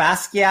of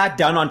Basquiat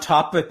done on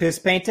top of a piss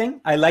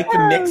painting. I like the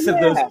mix of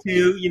those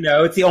two.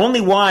 It's the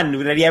only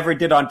one that he ever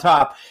did on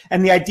top.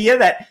 And the idea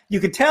that you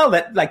could tell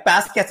that like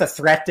Basquiat's a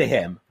threat to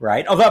him,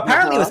 right? Although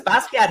apparently it was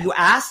Basquiat who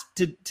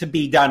asked to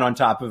be done on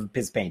top of a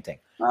piss painting.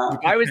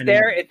 I was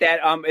there at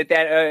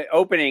that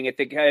opening at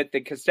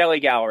the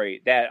Castelli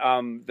Gallery.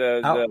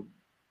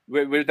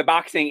 With the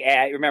boxing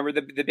ad. Remember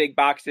the big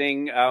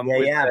boxing? Of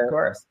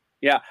course.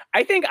 Yeah,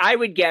 I think I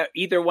would get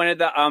either one of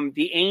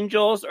the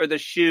angels or the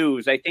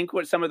shoes. I think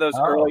what some of those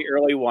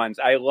early ones.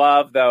 I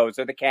love those,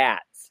 or the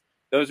cats.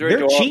 Those are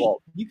adorable. Cheap.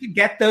 You could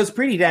get those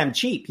pretty damn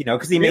cheap,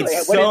 because he made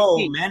so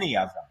many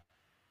of them.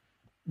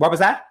 What was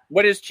that?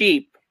 What is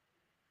cheap?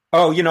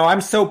 Oh,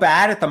 I'm so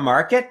bad at the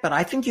market, but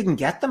I think you can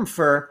get them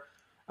for.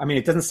 I mean,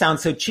 it doesn't sound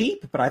so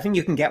cheap, but I think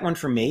you can get one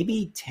for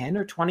maybe 10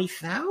 or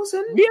 20,000.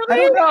 Really? I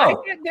don't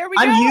know. There we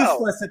go. I'm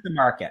useless at the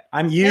market.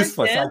 I'm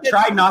useless. I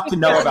try not to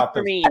know about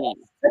them.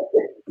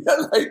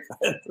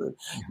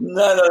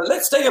 No,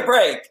 let's take a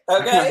break,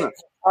 okay?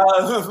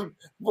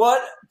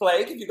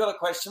 Blake, have you got a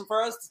question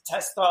for us to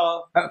test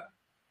our...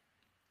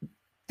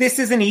 This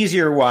is an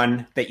easier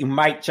one that you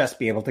might just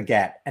be able to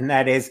get, and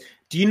that is,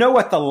 do you know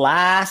what the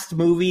last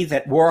movie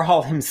that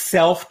Warhol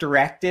himself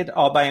directed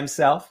all by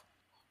himself?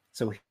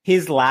 So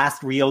his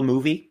last real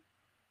movie?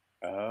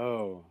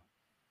 Oh.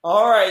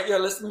 All right, you're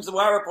listening to the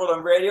Wow Report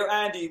on Radio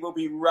Andy. We'll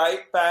be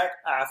right back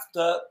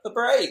after the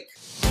break.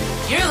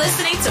 You're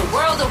listening to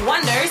World of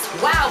Wonders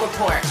Wow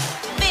Report.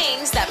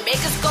 Things that make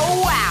us go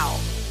wow.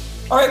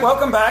 All right,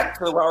 welcome back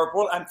to the Wow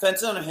Report. I'm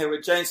Fenton. I'm here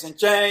with James St.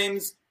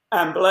 James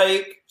and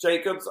Blake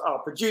Jacobs, our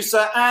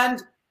producer,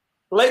 and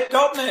Blake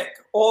Gopnik,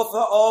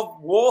 author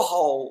of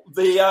Warhol.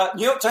 The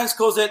New York Times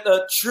calls it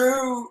the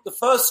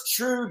first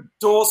true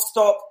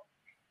doorstop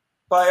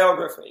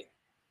biography.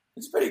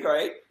 It's pretty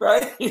great,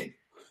 right?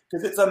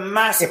 Because it's a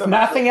massive. If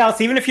nothing else,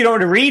 even if you don't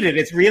want to read it,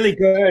 it's really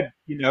good.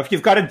 If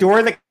you've got a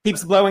door that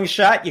keeps blowing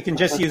shut, you can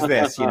just use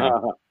this.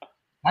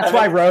 That's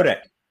why I wrote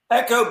it.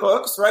 Echo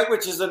Books, right,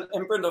 which is an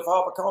imprint of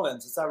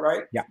HarperCollins. Is that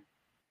right? Yeah,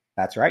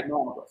 that's right.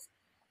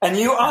 And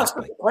you asked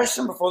us a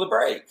question before the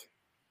break.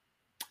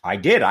 I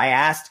did. I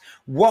asked,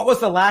 what was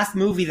the last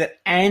movie that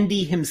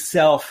Andy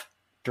himself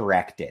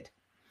directed?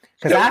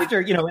 Because after,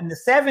 in the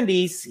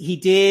 70s,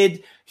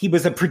 he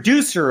was a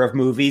producer of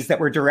movies that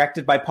were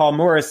directed by Paul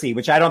Morrissey,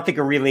 which I don't think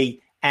are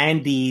really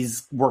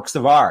Andy's works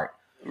of art.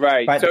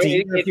 Right. But so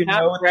it's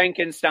not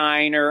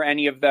Frankenstein or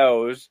any of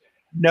those.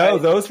 No,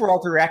 those were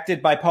all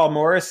directed by Paul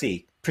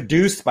Morrissey,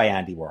 produced by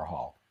Andy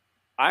Warhol.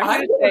 I'm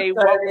going to say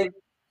the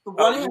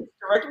one he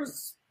directed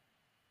was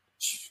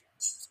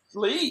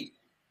Flea.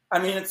 I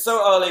mean, it's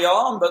so early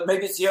on, but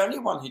maybe it's the only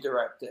one he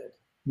directed.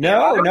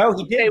 No,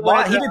 he did.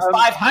 He did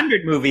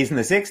 500 movies in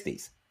the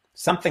 60s.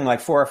 Something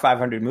like 400 or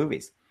 500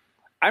 movies.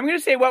 I'm going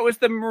to say, what was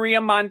the Maria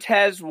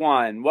Montez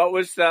one? What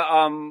was the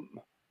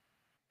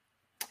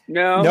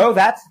No,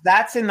 that's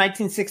in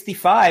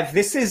 1965.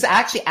 This is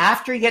actually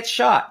after he gets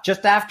shot,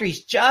 just after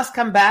he's just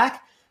come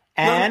back,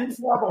 and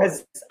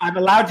because I'm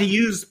allowed to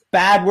use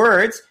bad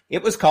words,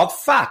 it was called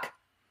Fuck.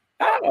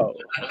 Oh.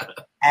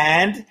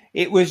 And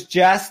it was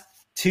just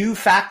two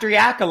factory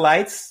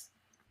acolytes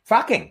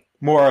fucking.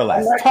 More or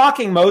less.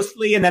 Talking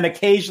mostly, and then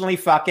occasionally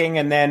fucking,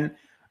 and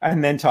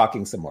then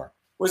talking some more.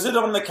 Was it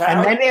on the couch?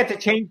 And then they had to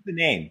change the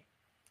name.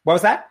 What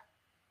was that?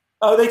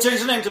 Oh, they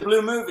changed the name to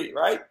Blue Movie,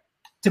 right?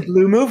 To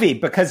Blue Movie,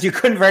 because you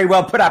couldn't very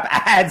well put up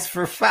ads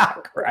for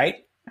fuck, right?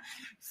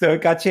 So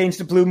it got changed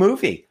to Blue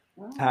Movie.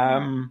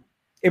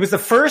 It was the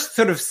first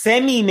sort of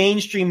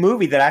semi-mainstream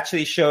movie that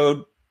actually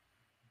showed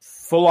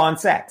full-on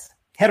sex.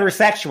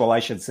 Heterosexual,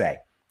 I should say.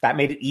 That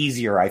made it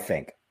easier, I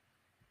think.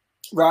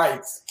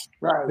 Right.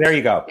 There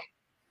you go.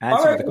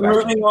 All right,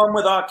 moving on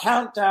with our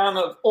countdown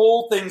of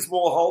all things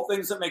Warhol,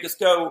 things that make us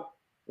go,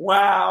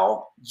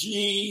 wow,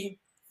 gee,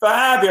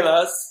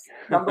 fabulous.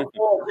 Number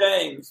 4,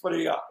 James, what do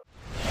you got?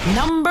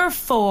 Number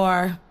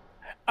 4.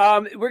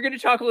 We're going to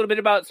talk a little bit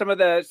about some of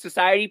the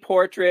society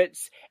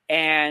portraits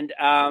and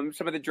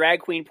some of the drag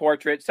queen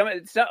portraits,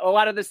 a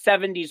lot of the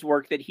 70s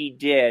work that he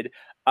did,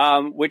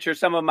 which are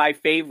some of my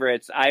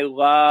favorites. I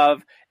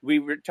love,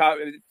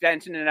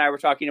 Denton and I were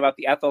talking about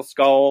the Ethel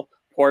Skull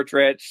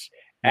portraits.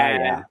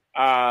 And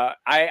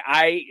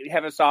I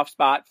have a soft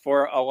spot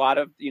for a lot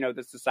of,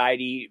 the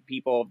society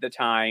people of the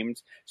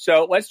times.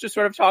 So let's just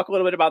sort of talk a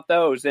little bit about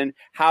those and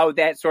how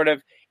that sort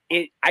of,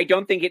 I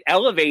don't think it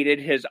elevated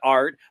his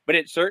art, but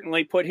it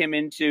certainly put him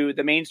into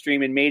the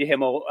mainstream and made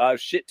him a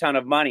shit ton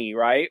of money,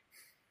 right?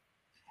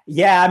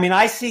 Yeah, I mean,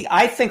 I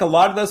think a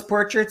lot of those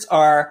portraits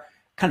are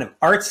kind of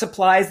art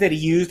supplies that he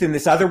used in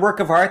this other work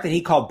of art that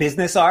he called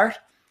business art,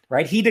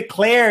 right? He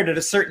declared at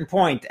a certain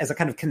point as a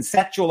kind of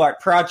conceptual art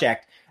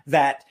project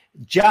that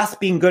just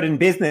being good in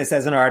business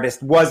as an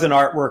artist was an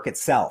artwork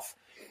itself.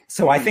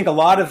 So I think a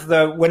lot of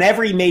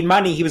whenever he made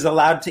money, he was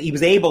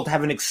able to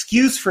have an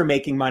excuse for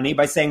making money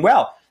by saying,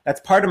 well,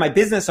 that's part of my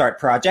business art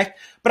project.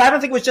 But I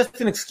don't think it was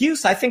just an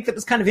excuse. I think that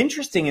was kind of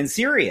interesting and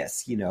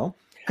serious,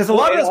 because a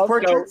lot of those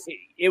portraits.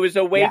 It was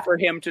a way for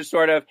him to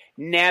sort of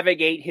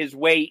navigate his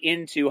way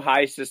into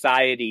high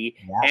society,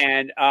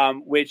 and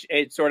which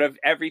it sort of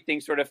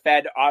everything sort of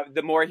fed.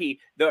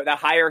 The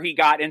higher he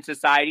got in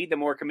society, the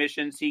more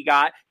commissions he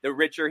got, the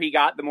richer he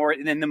got, the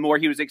more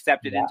he was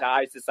accepted into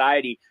high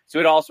society. So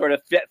it all sort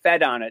of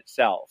fed on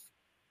itself.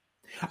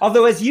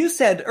 Although, as you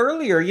said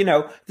earlier,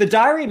 the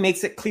diary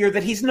makes it clear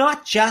that he's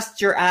not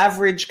just your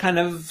average kind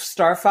of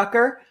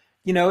starfucker.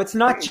 It's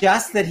not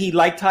just that he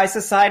liked high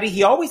society.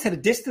 He always had a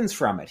distance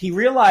from it. He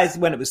realized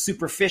when it was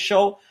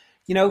superficial.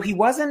 He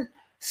wasn't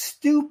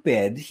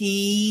stupid.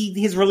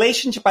 His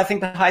relationship, I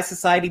think, to high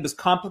society was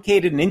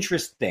complicated and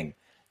interesting.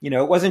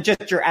 It wasn't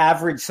just your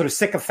average sort of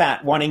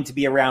sycophant wanting to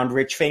be around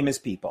rich, famous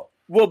people.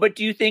 Well, but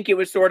do you think it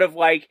was sort of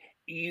like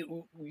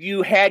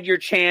you had your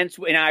chance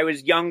when I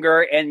was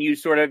younger and you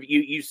sort of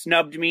you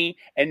snubbed me,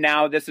 and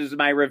now this is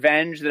my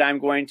revenge that I'm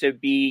going to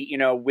be,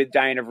 with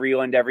Diana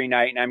Vreeland every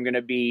night, and I'm going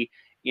to be,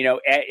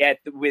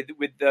 with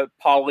the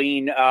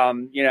Pauline,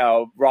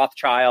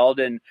 Rothschild,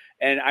 and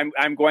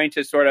I'm going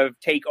to sort of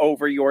take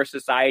over your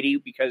society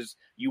because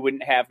you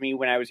wouldn't have me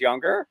when I was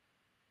younger.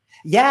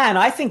 Yeah, and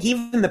I think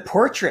even the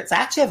portraits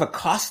actually have a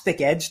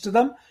caustic edge to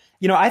them.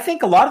 I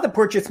think a lot of the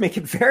portraits make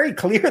it very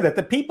clear that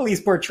the people he's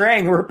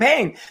portraying who are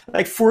paying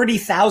like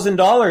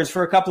 $40,000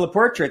 for a couple of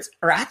portraits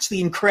are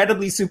actually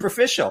incredibly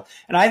superficial.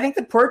 And I think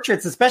the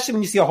portraits, especially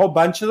when you see a whole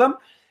bunch of them,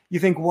 you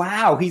think,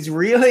 wow, he's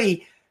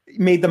really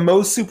made the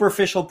most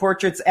superficial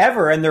portraits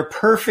ever. And they're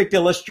perfect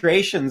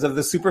illustrations of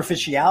the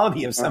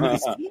superficiality of some of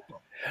these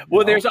people.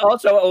 Well, there's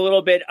also a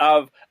little bit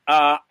of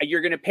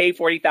you're going to pay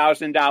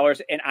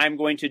 $40,000 and I'm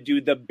going to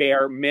do the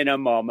bare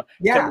minimum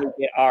to make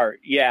it art.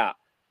 Yeah.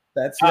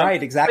 That's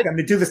right. Exactly. I'm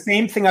going to do the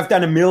same thing I've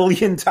done a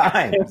million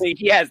times.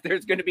 Yes,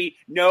 there's going to be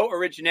no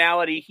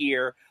originality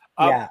here.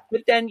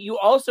 But then you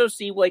also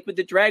see, like with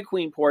the drag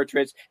queen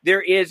portraits, there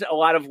is a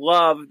lot of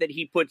love that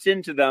he puts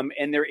into them.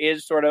 And there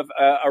is sort of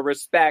a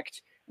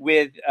respect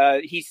with,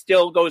 he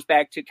still goes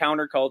back to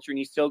counterculture and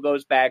he still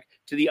goes back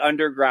to the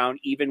underground,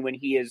 even when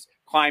he is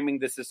climbing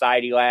the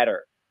society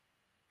ladder.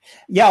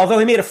 Yeah, although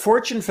he made a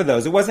fortune for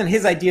those. It wasn't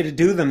his idea to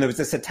do them. There was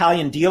this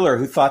Italian dealer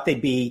who thought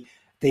they'd be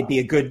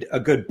a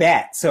good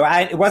bet. So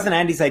it wasn't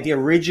Andy's idea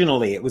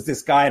originally. It was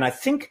this guy, and I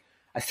think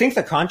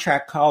the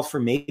contract called for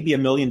maybe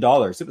 $1 million.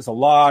 It was a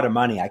lot of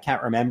money. I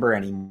can't remember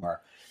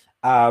anymore.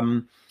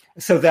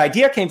 So the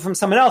idea came from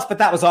someone else, but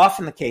that was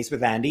often the case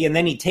with Andy. And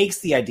then he takes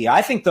the idea.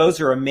 I think those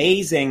are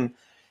amazing,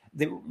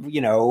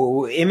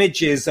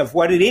 images of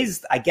what it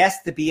is, I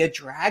guess, to be a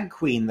drag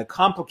queen, the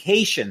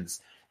complications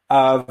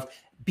of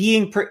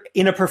being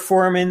in a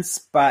performance,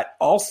 but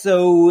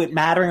also it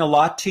mattering a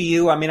lot to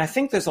you. I mean, I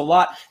think there's a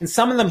lot, and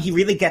some of them he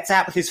really gets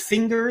at with his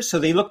fingers, so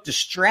they look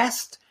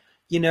distressed.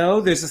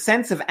 There's a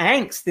sense of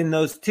angst in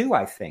those too,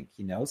 I think,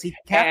 so he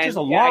captures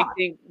a lot. I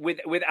think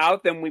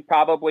without them,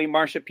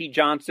 Marsha P.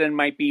 Johnson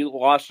might be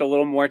lost a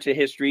little more to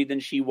history than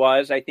she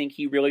was. I think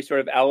he really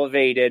sort of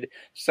elevated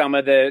some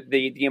of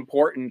the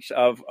importance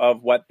of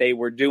what they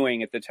were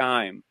doing at the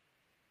time.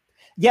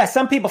 Yeah,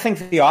 some people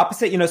think the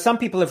opposite. Some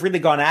people have really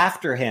gone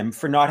after him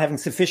for not having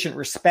sufficient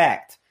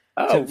respect.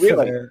 Oh,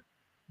 really?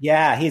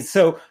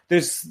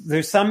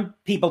 There's some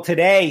people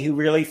today who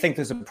really think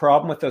there's a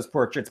problem with those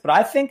portraits. But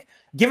I think,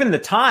 given the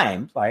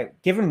time,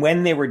 given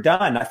when they were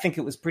done, I think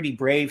it was pretty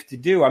brave to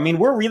do. I mean,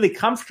 we're really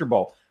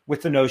comfortable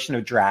with the notion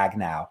of drag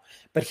now.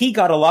 But he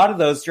got a lot of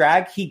those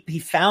drag. He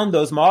found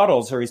those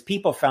models, or his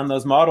people found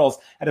those models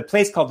at a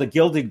place called the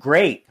Gilded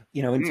Grape,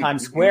 in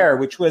Times Square,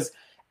 which was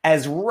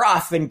as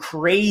rough and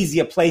crazy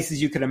a place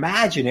as you could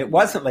imagine. It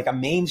wasn't like a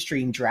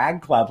mainstream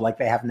drag club like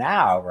they have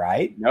now,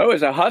 right? No, it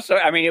was a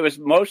hustler. I mean, it was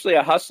mostly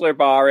a hustler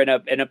bar and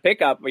a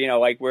pickup,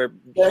 like where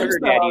sugar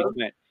daddies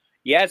went.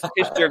 Yes,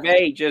 Tish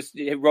Gervais just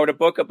wrote a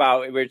book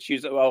about it, which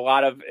she's a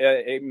lot of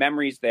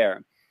memories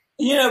there.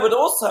 But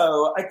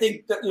also I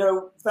think that,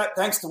 that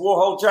thanks to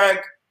Warhol Drag,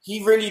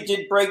 he really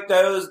did break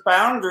those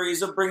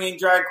boundaries of bringing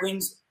drag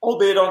queens,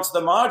 albeit onto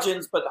the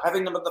margins, but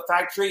having them at the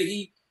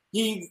factory.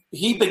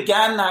 He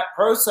began that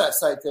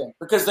process, I think,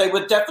 because drag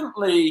was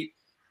definitely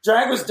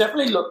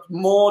looked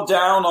more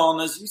down on,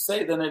 as you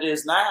say, than it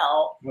is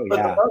now. Oh,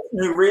 but the person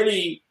who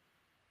really,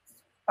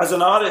 as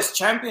an artist,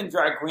 championed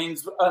drag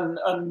queens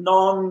and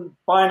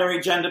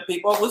non-binary gender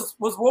people was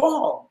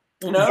Warhol.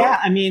 Yeah,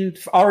 I mean,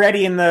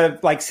 already in the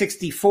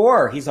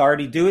 64, he's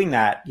already doing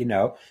that,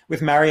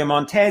 with Mario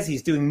Montez.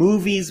 He's doing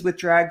movies with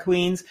drag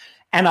queens.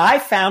 And I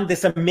found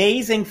this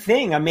amazing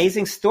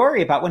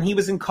story about when he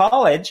was in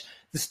college.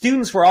 The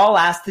students were all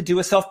asked to do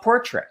a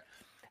self-portrait.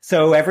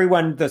 So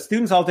the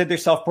students all did their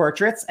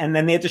self-portraits, and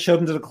then they had to show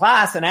them to the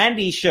class. And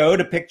Andy showed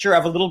a picture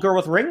of a little girl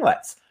with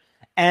ringlets.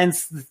 And,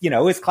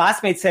 his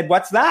classmates said,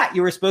 "What's that?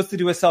 You were supposed to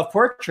do a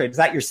self-portrait. Is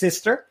that your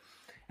sister?"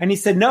 And he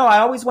said, "No, I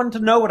always wanted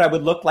to know what I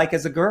would look like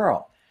as a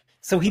girl."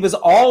 So he was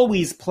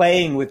always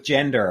playing with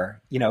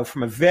gender,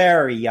 from a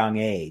very young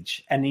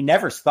age, and he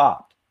never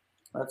stopped.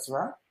 That's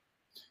right.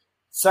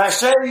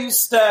 Sashay, you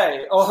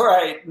stay. All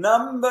right,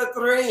 number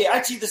 3.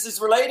 Actually, this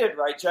is related,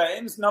 right,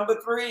 James? Number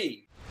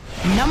 3.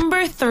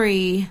 Number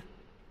 3.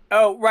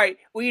 Oh, right.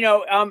 Well,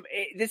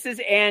 this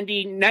is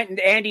Andy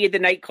the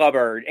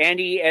nightclubber.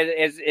 Andy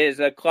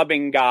is a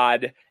clubbing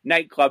god,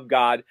 nightclub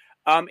god.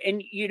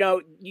 And you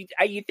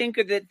think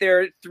that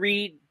there are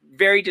 3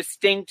 very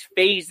distinct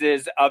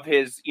phases of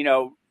his,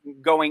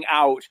 going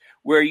out,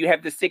 where you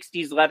have the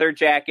 60s leather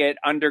jacket,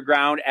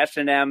 underground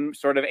S&M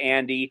sort of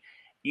Andy.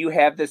 You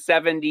have the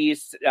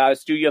 70s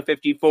Studio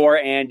 54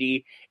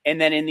 Andy. And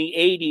then in the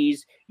 80s,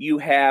 you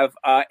have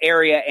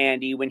Area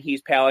Andy when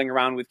he's palling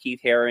around with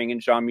Keith Haring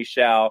and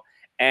Jean-Michel.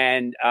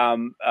 And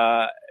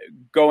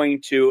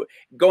going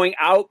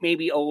out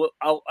maybe a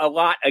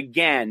lot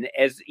again,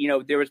 as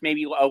there was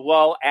maybe a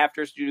lull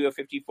after Studio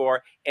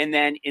 54, and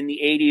then in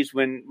the 80s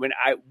when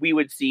we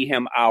would see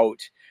him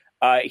out,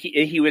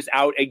 he was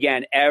out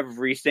again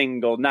every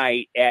single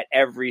night at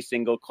every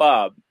single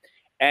club.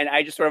 And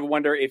I just sort of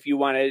wonder if you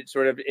want to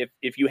sort of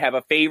if you have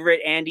a favorite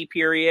Andy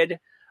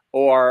period,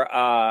 or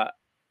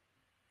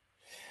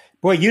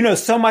Boy, you know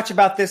so much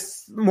about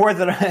this, more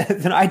than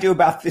I do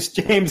about this,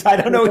 James. I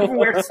don't know even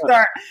where to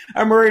start.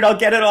 I'm worried I'll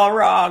get it all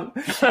wrong.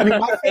 I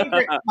mean,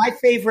 my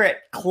favorite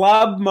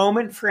club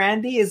moment for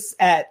Andy is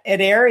at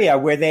Area,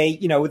 where they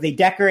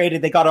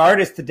got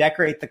artists to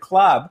decorate the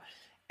club.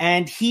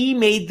 And he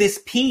made this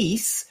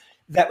piece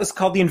that was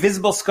called The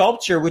Invisible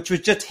Sculpture, which was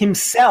just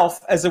himself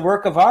as a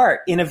work of art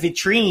in a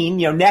vitrine,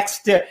 next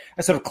to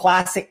a sort of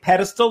classic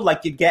pedestal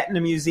like you'd get in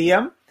a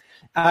museum.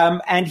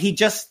 And he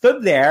just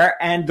stood there,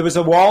 and there was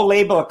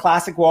a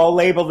classic wall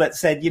label that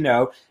said, I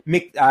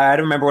don't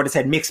remember what it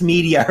said, mixed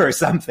media or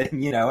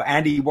something,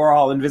 Andy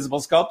Warhol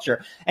Invisible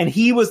Sculpture. And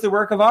he was the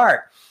work of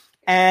art.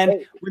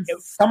 And when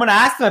someone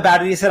asked him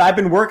about it, he said, "I've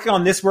been working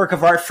on this work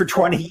of art for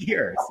 20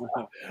 years.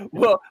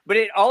 Well, but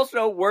it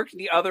also worked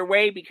the other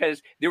way,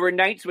 because there were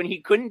nights when he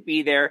couldn't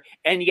be there,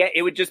 and yet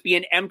it would just be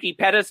an empty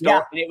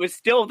pedestal, and it was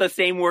still the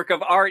same work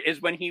of art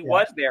as when he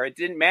was there. It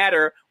didn't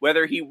matter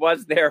whether he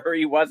was there or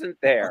he wasn't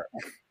there.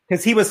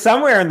 Because he was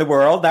somewhere in the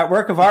world. That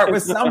work of art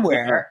was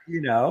somewhere,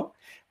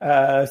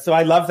 So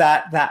I love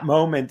that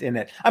moment in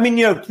it. I mean,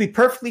 to be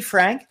perfectly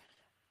frank,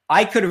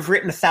 I could have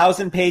written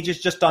 1,000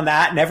 pages just on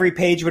that, and every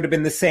page would have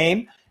been the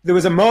same. There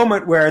was a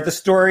moment where the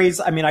stories,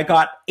 I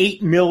got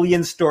 8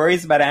 million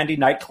stories about Andy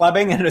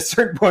nightclubbing, and at a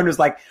certain point it was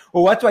like,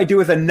 well, what do I do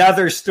with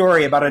another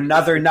story about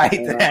another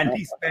night that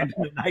Andy spent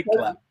in a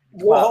nightclub?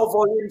 Warhol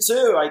Volume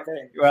 2, I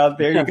think. Well,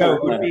 there you go.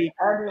 It would be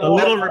a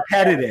little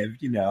repetitive,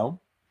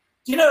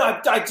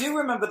 I do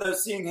remember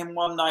seeing him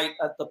one night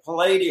at the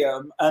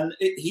Palladium, and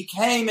he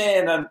came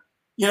in and,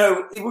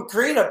 it would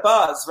create a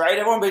buzz, right?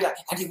 Everyone would be like,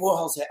 Andy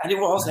Warhol's here, Andy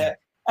Warhol's here.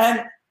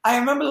 And I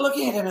remember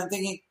looking at him and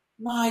thinking,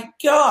 my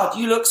God,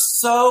 you look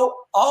so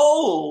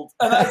old.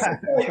 And I was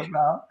like,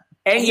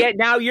 and yet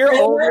now you're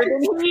older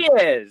than he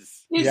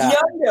is. He's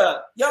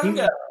younger.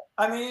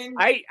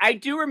 I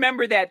do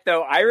remember that,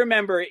 though. I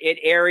remember at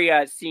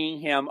Area seeing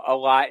him a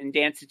lot in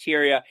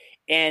Danceteria,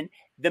 and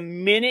the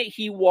minute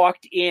he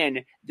walked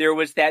in, there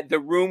was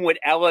the room would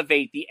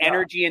elevate, the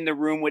energy in the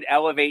room would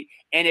elevate,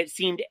 and it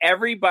seemed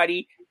every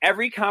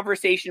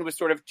conversation was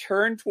sort of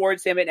turned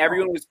towards him, and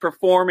everyone was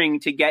performing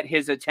to get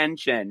his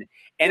attention.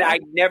 And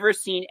I'd never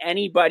seen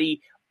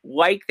anybody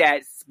like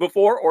that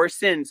before or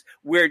since,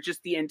 where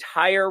just the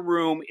entire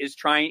room is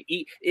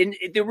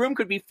the room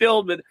could be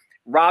filled with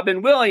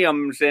Robin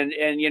Williams and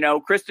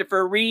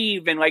Christopher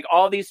Reeve and like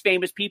all these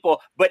famous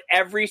people, but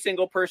every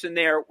single person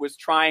there was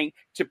trying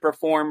to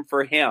perform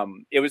for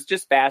him. It was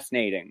just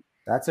fascinating.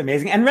 That's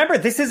amazing. And remember,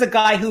 this is a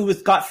guy who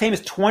got famous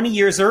 20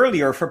 years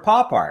earlier for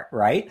pop art,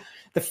 right?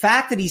 The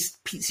fact that he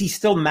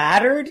still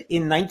mattered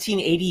in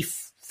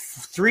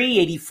 1983,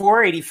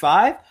 84,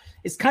 85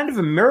 is kind of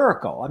a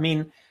miracle. I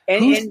mean,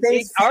 and he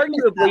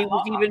arguably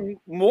was even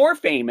more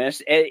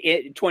famous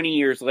 20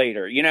 years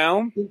later,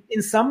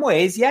 In some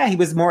ways, yeah, he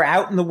was more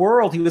out in the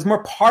world. He was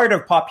more part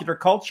of popular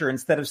culture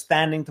instead of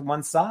standing to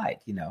one side,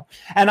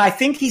 And I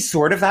think he's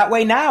sort of that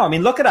way now. I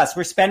mean, look at us.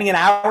 We're spending an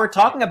hour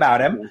talking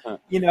about him,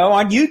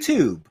 on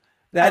YouTube.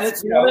 And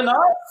it's not enough.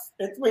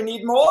 We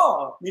need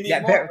more.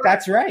 More.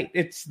 That's right.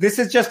 This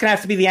is just going to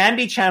have to be the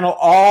Andy channel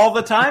all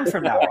the time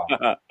from now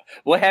on.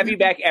 We'll have you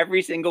back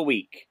every single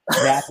week.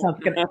 That sounds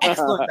like an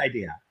excellent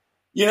idea.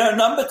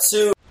 Number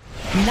two.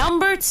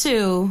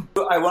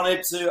 I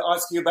wanted to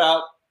ask you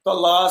about the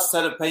last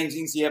set of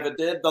paintings he ever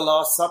did, the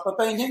Last Supper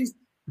paintings.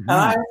 Mm-hmm.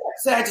 And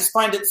I just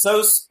find it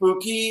so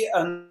spooky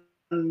and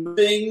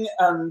moving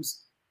and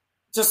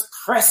just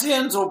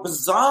prescient or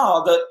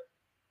bizarre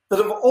that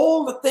of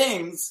all the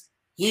things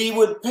he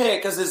would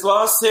pick as his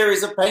last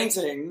series of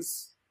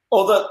paintings,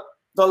 or that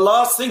the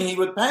last thing he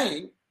would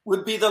paint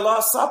would be the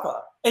Last Supper.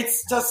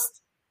 It's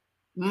just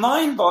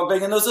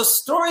mind-boggling. And there's a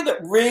story that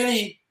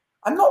really...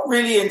 I'm not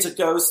really into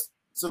ghosts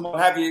and what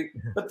have you,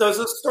 but there's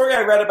a story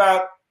I read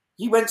about.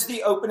 He went to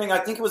the opening, I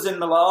think it was in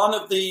Milan,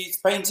 of these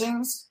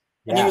paintings,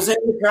 and he was in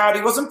the crowd.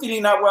 He wasn't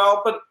feeling that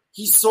well, but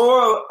he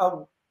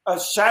saw a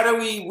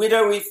shadowy,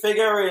 widowy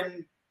figure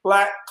in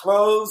black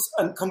clothes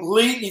and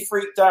completely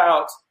freaked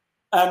out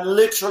and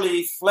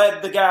literally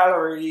fled the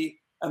gallery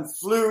and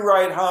flew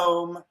right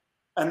home.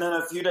 And then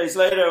a few days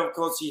later, of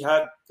course, he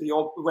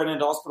went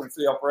into hospital for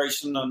the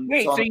operation. And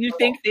wait, so you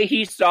think that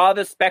he saw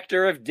the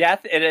specter of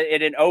death at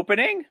an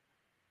opening?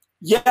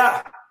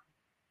 Yeah.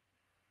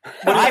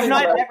 I've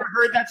never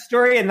heard that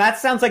story, and that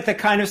sounds like the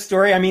kind of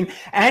story. I mean,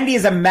 Andy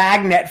is a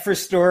magnet for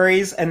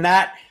stories, and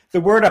the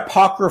word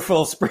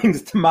apocryphal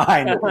springs to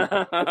mind.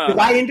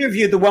 I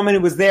interviewed the woman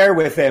who was there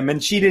with him,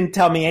 and she didn't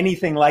tell me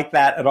anything like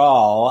that at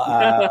all.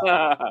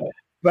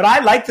 But I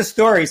like the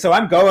story, so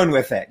I'm going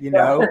with it,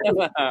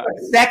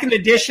 The second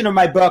edition of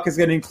my book is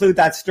going to include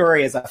that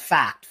story as a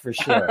fact, for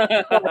sure. I think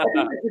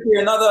it could be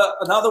another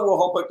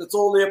Warhol book that's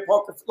all the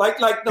apocryphal,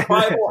 like the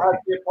Bible has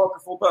the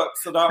apocryphal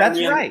books that are in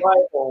the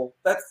Bible.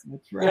 That's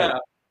right. Yeah.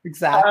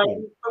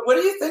 Exactly. But what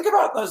do you think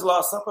about those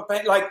Last Supper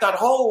paintings? Like that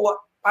whole,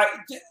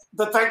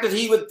 the fact that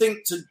he would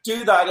think to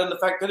do that and the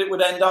fact that it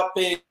would end up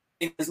being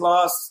his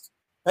last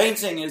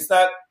painting, is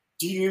that,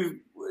 do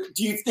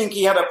you think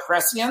he had a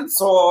prescience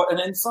or an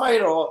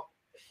insight, or?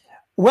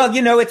 Well,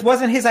 it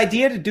wasn't his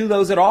idea to do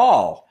those at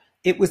all.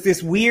 It was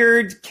this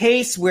weird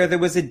case where there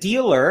was a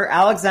dealer,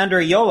 Alexander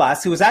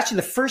Ayolas, who was actually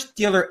the first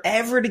dealer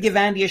ever to give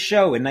Andy a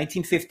show in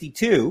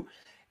 1952,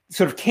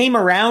 sort of came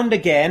around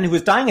again, who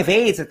was dying of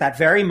AIDS at that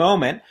very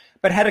moment,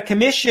 but had a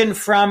commission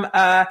from,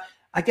 I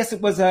guess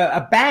it was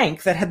a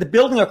bank that had the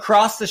building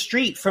across the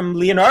street from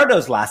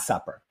Leonardo's Last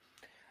Supper.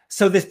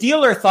 So this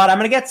dealer thought, I'm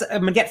going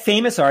to get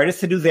famous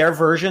artists to do their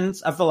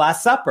versions of the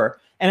Last Supper.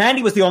 And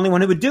Andy was the only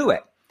one who would do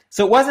it.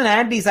 So it wasn't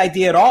Andy's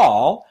idea at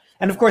all.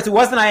 And of course, it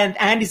wasn't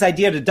Andy's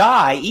idea to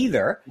die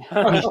either. He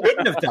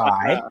shouldn't have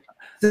died.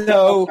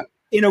 So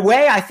in a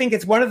way, I think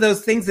it's one of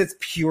those things that's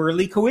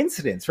purely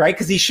coincidence, right?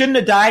 Because he shouldn't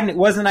have died and it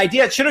was an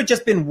idea. It should have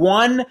just been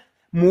one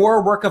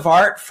more work of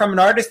art from an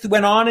artist who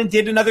went on and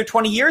did another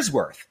 20 years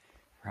worth.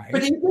 Right.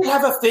 But he did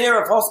have a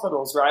fear of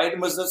hospitals, right?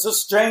 And was so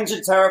strange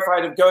and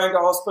terrified of going to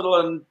hospital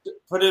and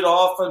put it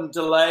off and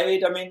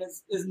delayed. I mean,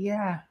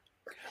 yeah.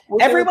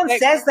 Everyone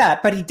says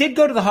that, but he did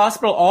go to the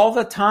hospital all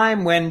the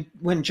time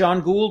when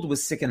John Gould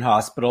was sick in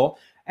hospital,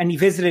 and he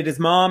visited his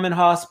mom in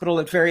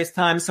hospital at various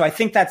times. So I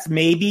think that's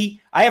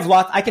maybe,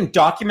 I can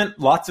document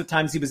lots of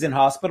times he was in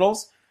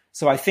hospitals.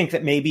 So I think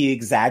that maybe he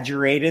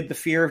exaggerated the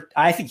fear.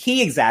 I think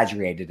he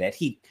exaggerated it.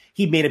 He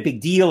made a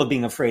big deal of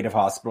being afraid of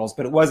hospitals,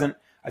 but it wasn't,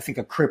 I think,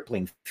 a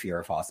crippling fear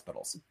of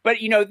hospitals. But,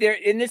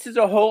 and this is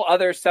a whole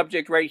other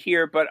subject right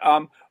here, but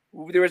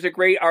there was a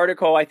great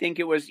article, I think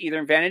it was either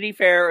in Vanity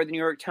Fair or the New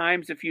York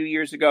Times a few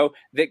years ago,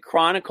 that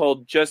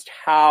chronicled just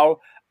how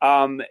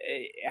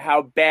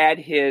bad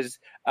his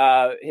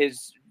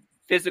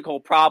physical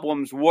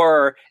problems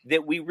were,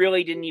 that we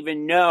really didn't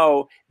even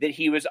know that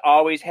he was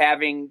always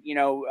having,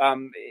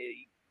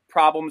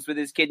 problems with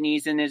his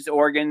kidneys and his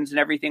organs and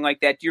everything like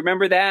that. Do you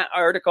remember that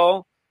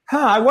article?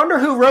 I wonder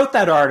who wrote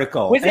that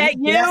article. Was that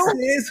you? Yes, it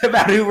is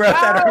about who wrote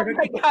that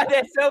article. Oh my God,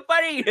 that's so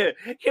funny.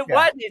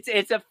 Was.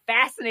 It's a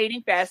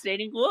fascinating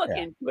look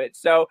into it.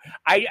 So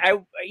I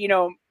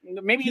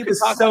maybe you could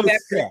talk about that.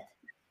 Sick.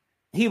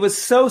 He was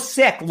so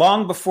sick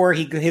long before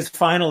his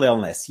final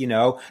illness.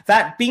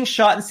 That being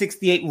shot in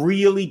 1968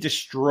 really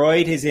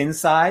destroyed his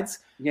insides.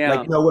 Yeah.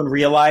 Like no one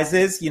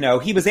realizes.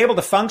 He was able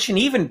to function.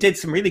 He even did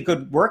some really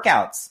good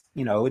workouts.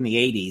 In the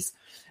 1980s,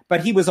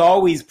 but he was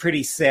always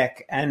pretty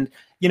sick. And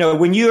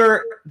when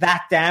you're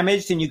that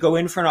damaged and you go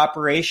in for an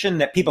operation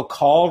that people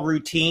call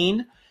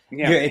routine,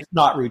 It's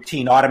not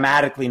routine,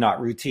 automatically not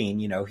routine.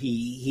 You know,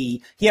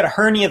 he had a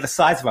hernia the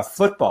size of a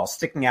football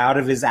sticking out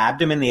of his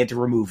abdomen. They had to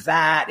remove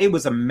that. It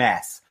was a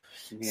mess.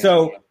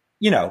 So,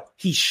 you know,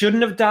 he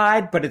shouldn't have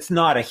died, but it's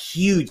not a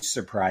huge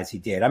surprise he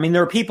did. I mean,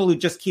 there are people who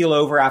just keel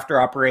over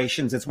after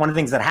operations. It's one of the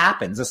things that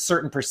happens. A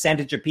certain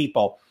percentage of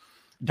people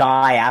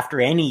die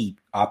after any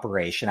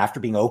operation,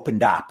 after being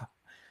opened up.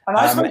 And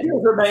I think it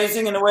was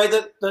amazing in a way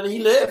that he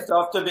lived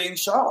after being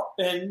shot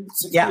in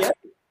 68. Yeah.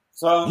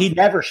 So he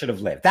never should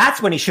have lived.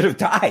 That's when he should have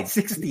died,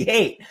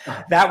 68.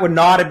 That would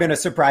not have been a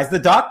surprise. The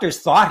doctors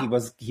thought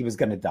he was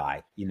going to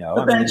die, you know.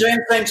 But then James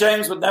St.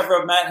 James would never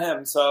have met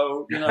him,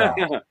 so, you know.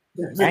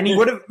 And he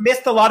would have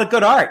missed a lot of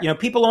good art. You know,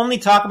 people only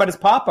talk about his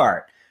pop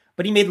art,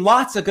 but he made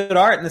lots of good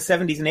art in the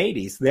 70s and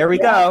 80s. There we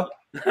go.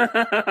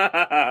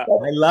 I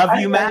love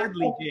you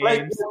madly,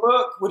 James. The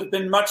book would have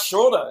been much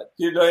shorter.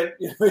 You know.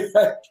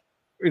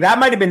 That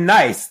might have been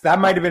nice. It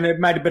might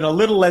have been a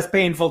little less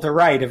painful to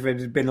write if it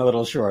had been a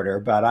little shorter.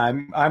 But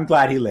I'm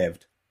glad he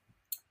lived.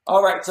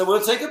 All right, so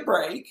we'll take a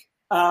break,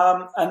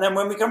 and then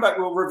when we come back,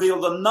 we'll reveal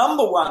the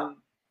number one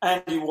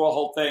Andy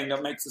Warhol thing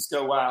that makes us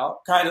go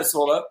wow, kind of,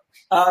 sort of.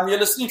 You're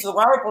listening to the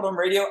Wow Report on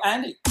Radio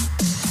Andy.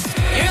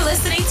 You're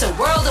listening to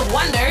World of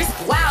Wonders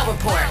Wow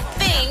Report.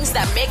 Things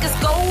that make us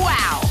go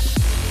wow.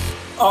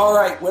 All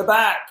right, we're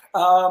back.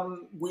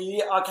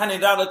 We are counting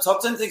down the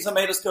top 10 things that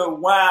made us go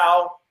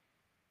wow.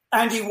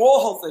 Andy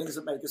Warhol things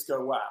that make us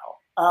go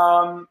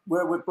wow.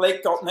 We're with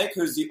Blake Gopnik,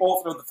 who's the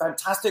author of the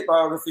fantastic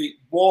biography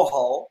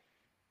Warhol.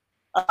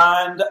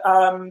 And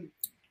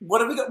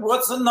what have we got?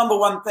 What's the number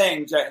one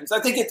thing, James? I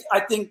have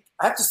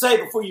to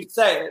say before you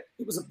say it,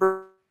 it was a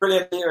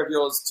brilliant idea of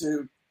yours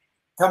to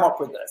come up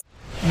with this.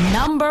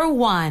 Number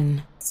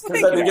one.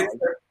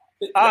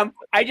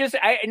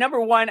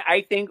 Number one,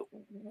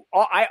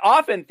 I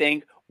often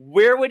think,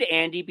 where would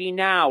Andy be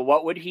now?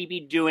 What would he be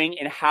doing?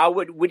 And how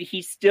would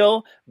he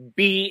still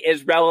be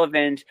as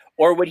relevant,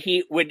 or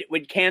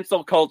would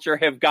cancel culture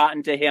have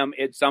gotten to him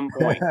at some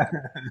point?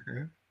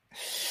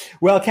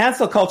 Well,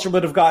 cancel culture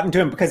would have gotten to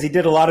him because he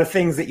did a lot of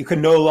things that you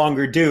can no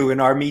longer do in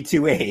our Me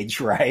Too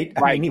age, right?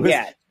 Right. I mean, he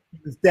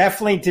was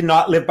definitely did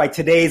not live by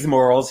today's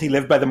morals. He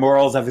lived by the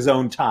morals of his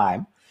own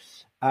time.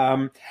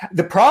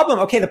 The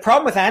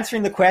problem with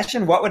answering the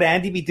question, what would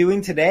Andy be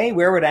doing today?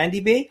 Where would Andy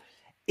be?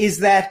 Is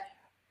that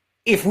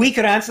if we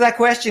could answer that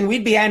question,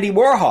 we'd be Andy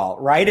Warhol,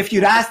 right? If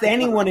you'd asked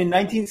anyone in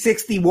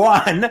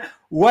 1961,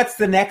 what's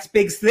the next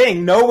big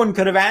thing? No one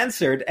could have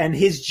answered. And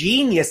his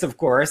genius, of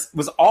course,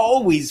 was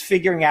always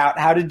figuring out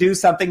how to do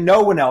something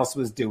no one else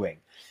was doing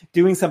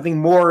something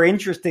more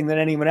interesting than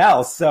anyone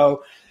else.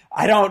 So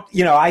I don't,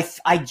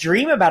 I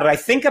dream about it. I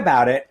think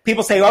about it.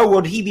 People say, "Oh,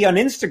 would he be on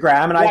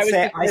Instagram?" And I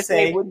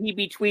say, would he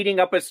be tweeting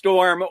up a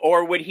storm,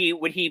 or would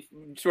he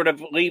sort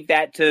of leave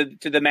that to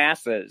the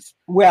masses?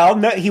 Well,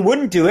 no, he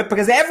wouldn't do it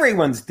because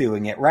everyone's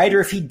doing it, right? Or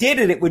if he did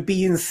it, it would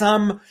be in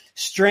some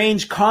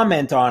strange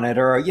comment on it,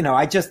 or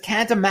I just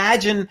can't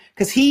imagine,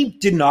 because he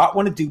did not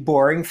want to do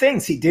boring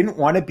things. He didn't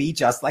want to be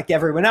just like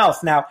everyone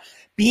else. Now,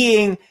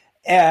 being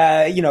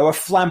a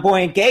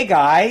flamboyant gay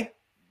guy,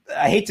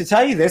 I hate to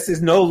tell you this,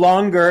 is no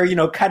longer,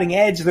 cutting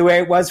edge the way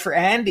it was for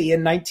Andy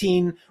in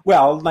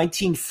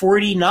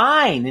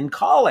 1949 in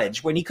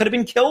college, when he could have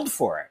been killed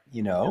for it,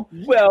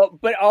 Well,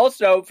 but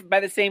also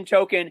by the same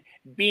token,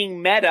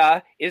 being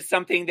meta is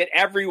something that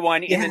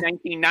everyone in the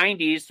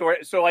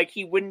 1990s, so like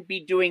he wouldn't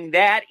be doing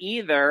that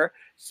either.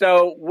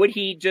 So would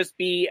he just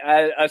be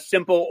a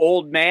simple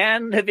old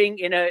man living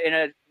in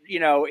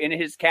in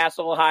his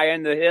castle high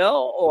on the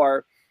hill,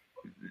 or?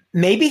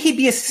 Maybe he'd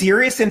be a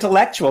serious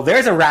intellectual.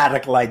 There's a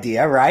radical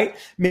idea, right?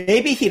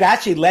 Maybe he'd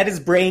actually let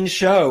his brain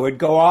show and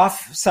go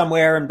off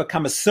somewhere and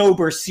become a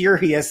sober,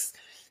 serious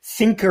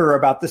thinker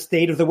about the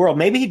state of the world.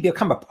 Maybe he'd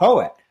become a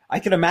poet. I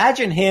could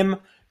imagine him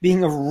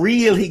being a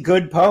really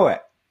good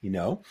poet, we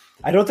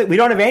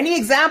don't have any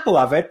example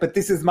of it, but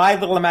this is my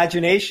little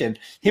imagination.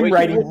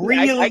 Writing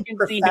really I can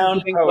profound see him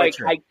doing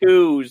poetry. like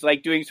haikus,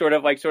 like doing sort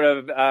of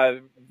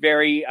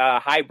very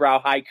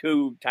highbrow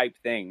haiku type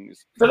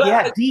things. But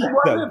deep. In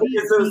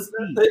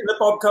the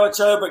Bob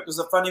Colichello book, there's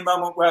a funny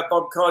moment where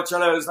Bob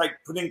Colichello is like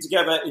putting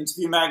together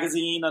Interview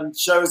magazine and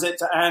shows it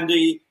to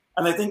Andy,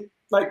 and I think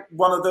like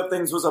one of the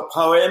things was a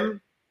poem,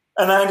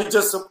 and Andy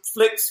just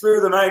flicked through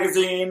the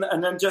magazine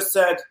and then just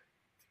said,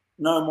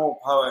 "No more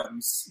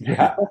poems."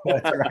 Yeah,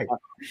 that's right.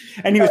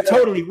 And he was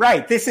totally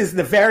right. This is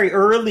the very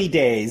early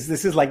days.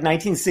 This is like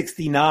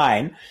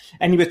 1969.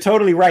 And he was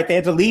totally right. They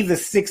had to leave the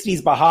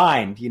 60s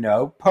behind,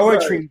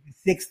 Poetry was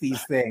the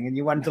 60s thing, and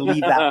you wanted to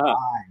leave that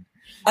behind.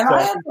 And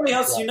I have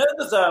something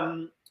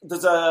else.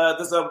 There's a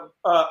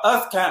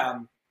earth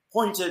cam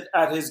pointed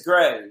at his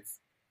grave.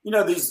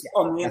 These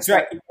on the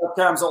internet, earth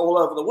cams are all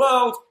over the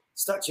world,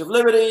 Statue of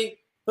Liberty.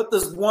 But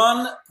there's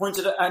one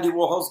pointed at Andy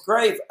Warhol's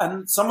grave.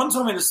 And someone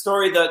told me the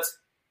story that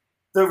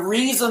the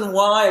reason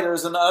why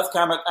there's an earth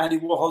cam at Andy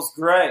Warhol's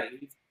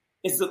grave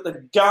is that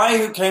the guy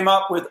who came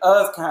up with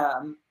earth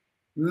cam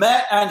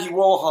met Andy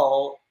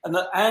Warhol, and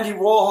that Andy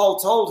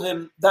Warhol told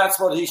him that's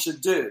what he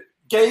should do,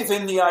 gave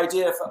him the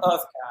idea for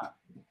earth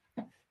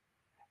cam.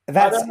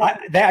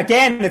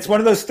 Again, it's one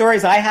of those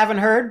stories I haven't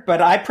heard,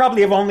 but I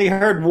probably have only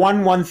heard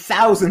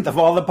 1/1000th of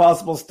all the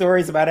possible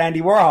stories about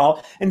Andy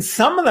Warhol, and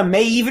some of them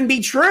may even be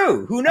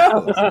true. Who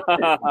knows?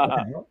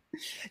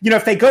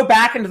 If they go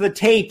back into the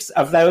tapes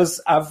of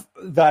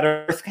that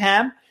Earth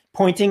cam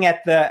pointing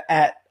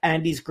at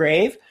Andy's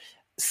grave,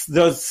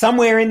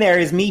 somewhere in there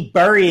is me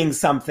burying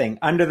something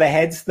under the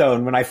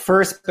headstone when I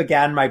first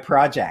began my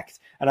project,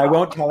 and I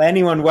won't tell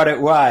anyone what it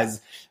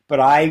was. But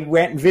I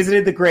went and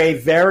visited the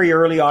grave very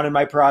early on in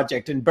my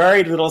project and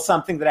buried a little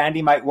something that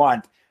Andy might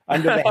want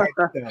under the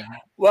headstone.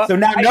 So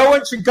now no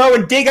one should go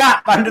and dig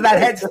up under that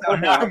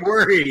headstone. Now I'm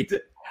worried.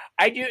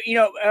 I do,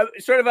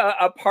 sort of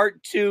a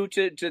part two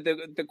to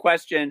the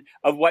question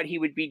of what he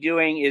would be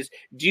doing is,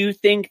 do you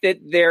think that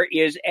there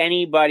is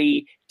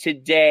anybody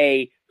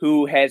today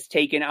who has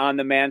taken on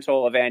the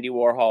mantle of Andy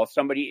Warhol?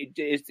 Somebody,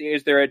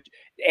 is there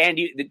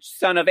the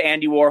son of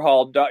Andy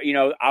Warhol,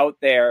 out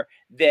there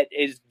that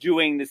is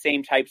doing the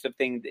same types of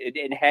things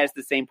and has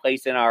the same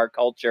place in our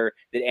culture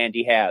that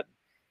Andy had?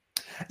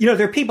 There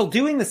are people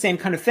doing the same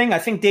kind of thing. I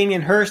think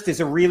Damien Hirst is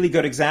a really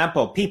good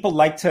example. People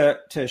like to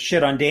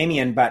shit on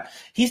Damien, but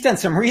he's done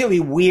some really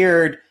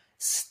weird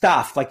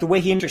stuff, like the way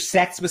he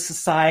intersects with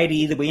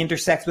society, the way he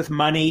intersects with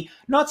money,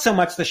 not so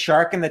much the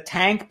shark in the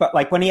tank, but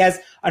like when he has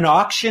an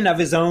auction of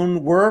his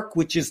own work,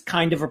 which is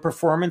kind of a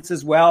performance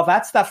as well.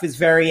 That stuff is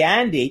very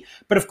Andy.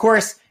 But of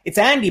course, it's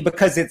Andy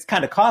because it's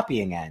kind of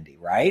copying Andy,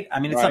 right?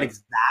 I mean, it's not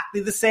exactly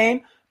the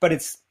same, but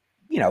it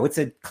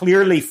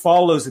clearly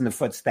follows in the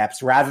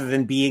footsteps rather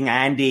than being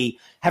Andy,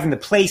 having the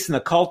place in the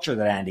culture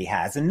that Andy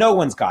has. And no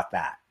one's got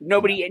that.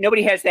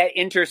 Nobody has that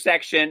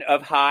intersection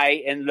of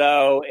high and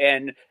low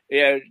and,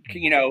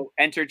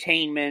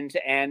 entertainment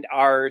and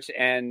art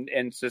and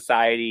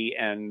society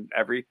and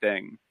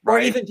everything. Right? Or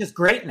even just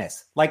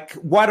greatness. Like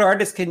what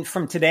artist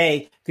from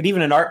today could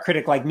even an art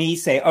critic like me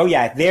say, oh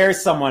yeah,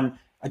 there's someone,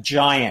 a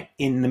giant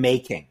in the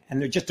making.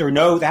 And there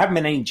haven't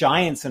been any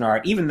giants in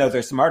art, even though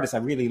there's some artists I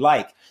really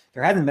like.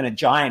 There hasn't been a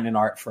giant in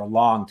art for a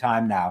long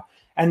time now.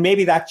 And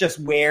maybe that's just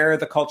where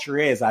the culture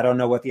is. I don't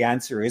know what the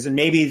answer is. And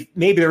maybe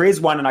there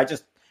is one and I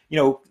just,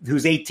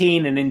 who's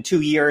 18 and in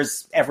 2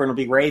 years, everyone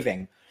will be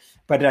raving.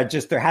 But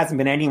there hasn't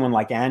been anyone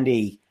like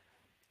Andy,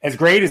 as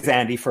great as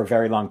Andy for a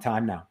very long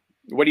time now.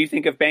 What do you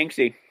think of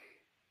Banksy?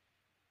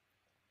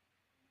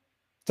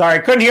 Sorry,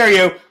 couldn't hear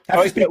you.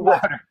 Have to speak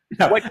louder.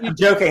 No, I'm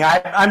joking.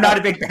 I'm not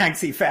a big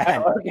Banksy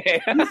fan.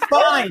 Okay.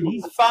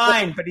 He's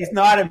fine, but he's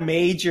not a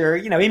major,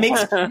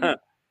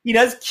 he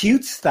does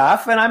cute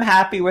stuff, and I'm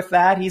happy with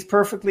that. He's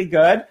perfectly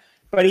good,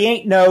 but he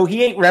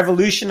ain't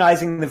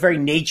revolutionizing the very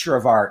nature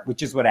of art,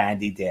 which is what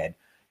Andy did.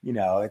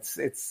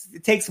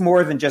 It takes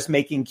more than just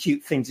making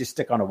cute things you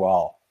stick on a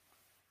wall.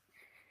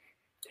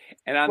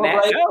 And on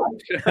that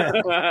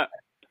note,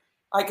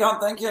 I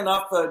can't thank you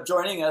enough for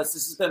joining us.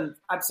 This has been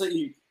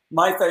absolutely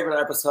my favorite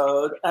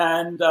episode,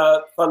 and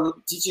for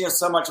teaching us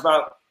so much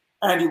about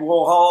Andy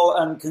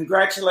Warhol, and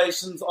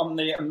congratulations on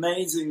the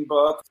amazing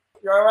book.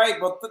 All right,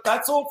 well,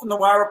 that's all from the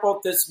Wow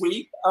Report this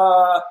week.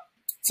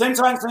 Same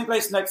time, same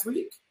place next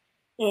week.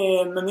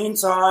 In the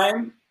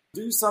meantime,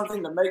 do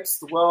something that makes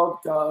the world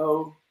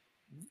go,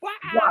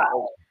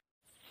 wow.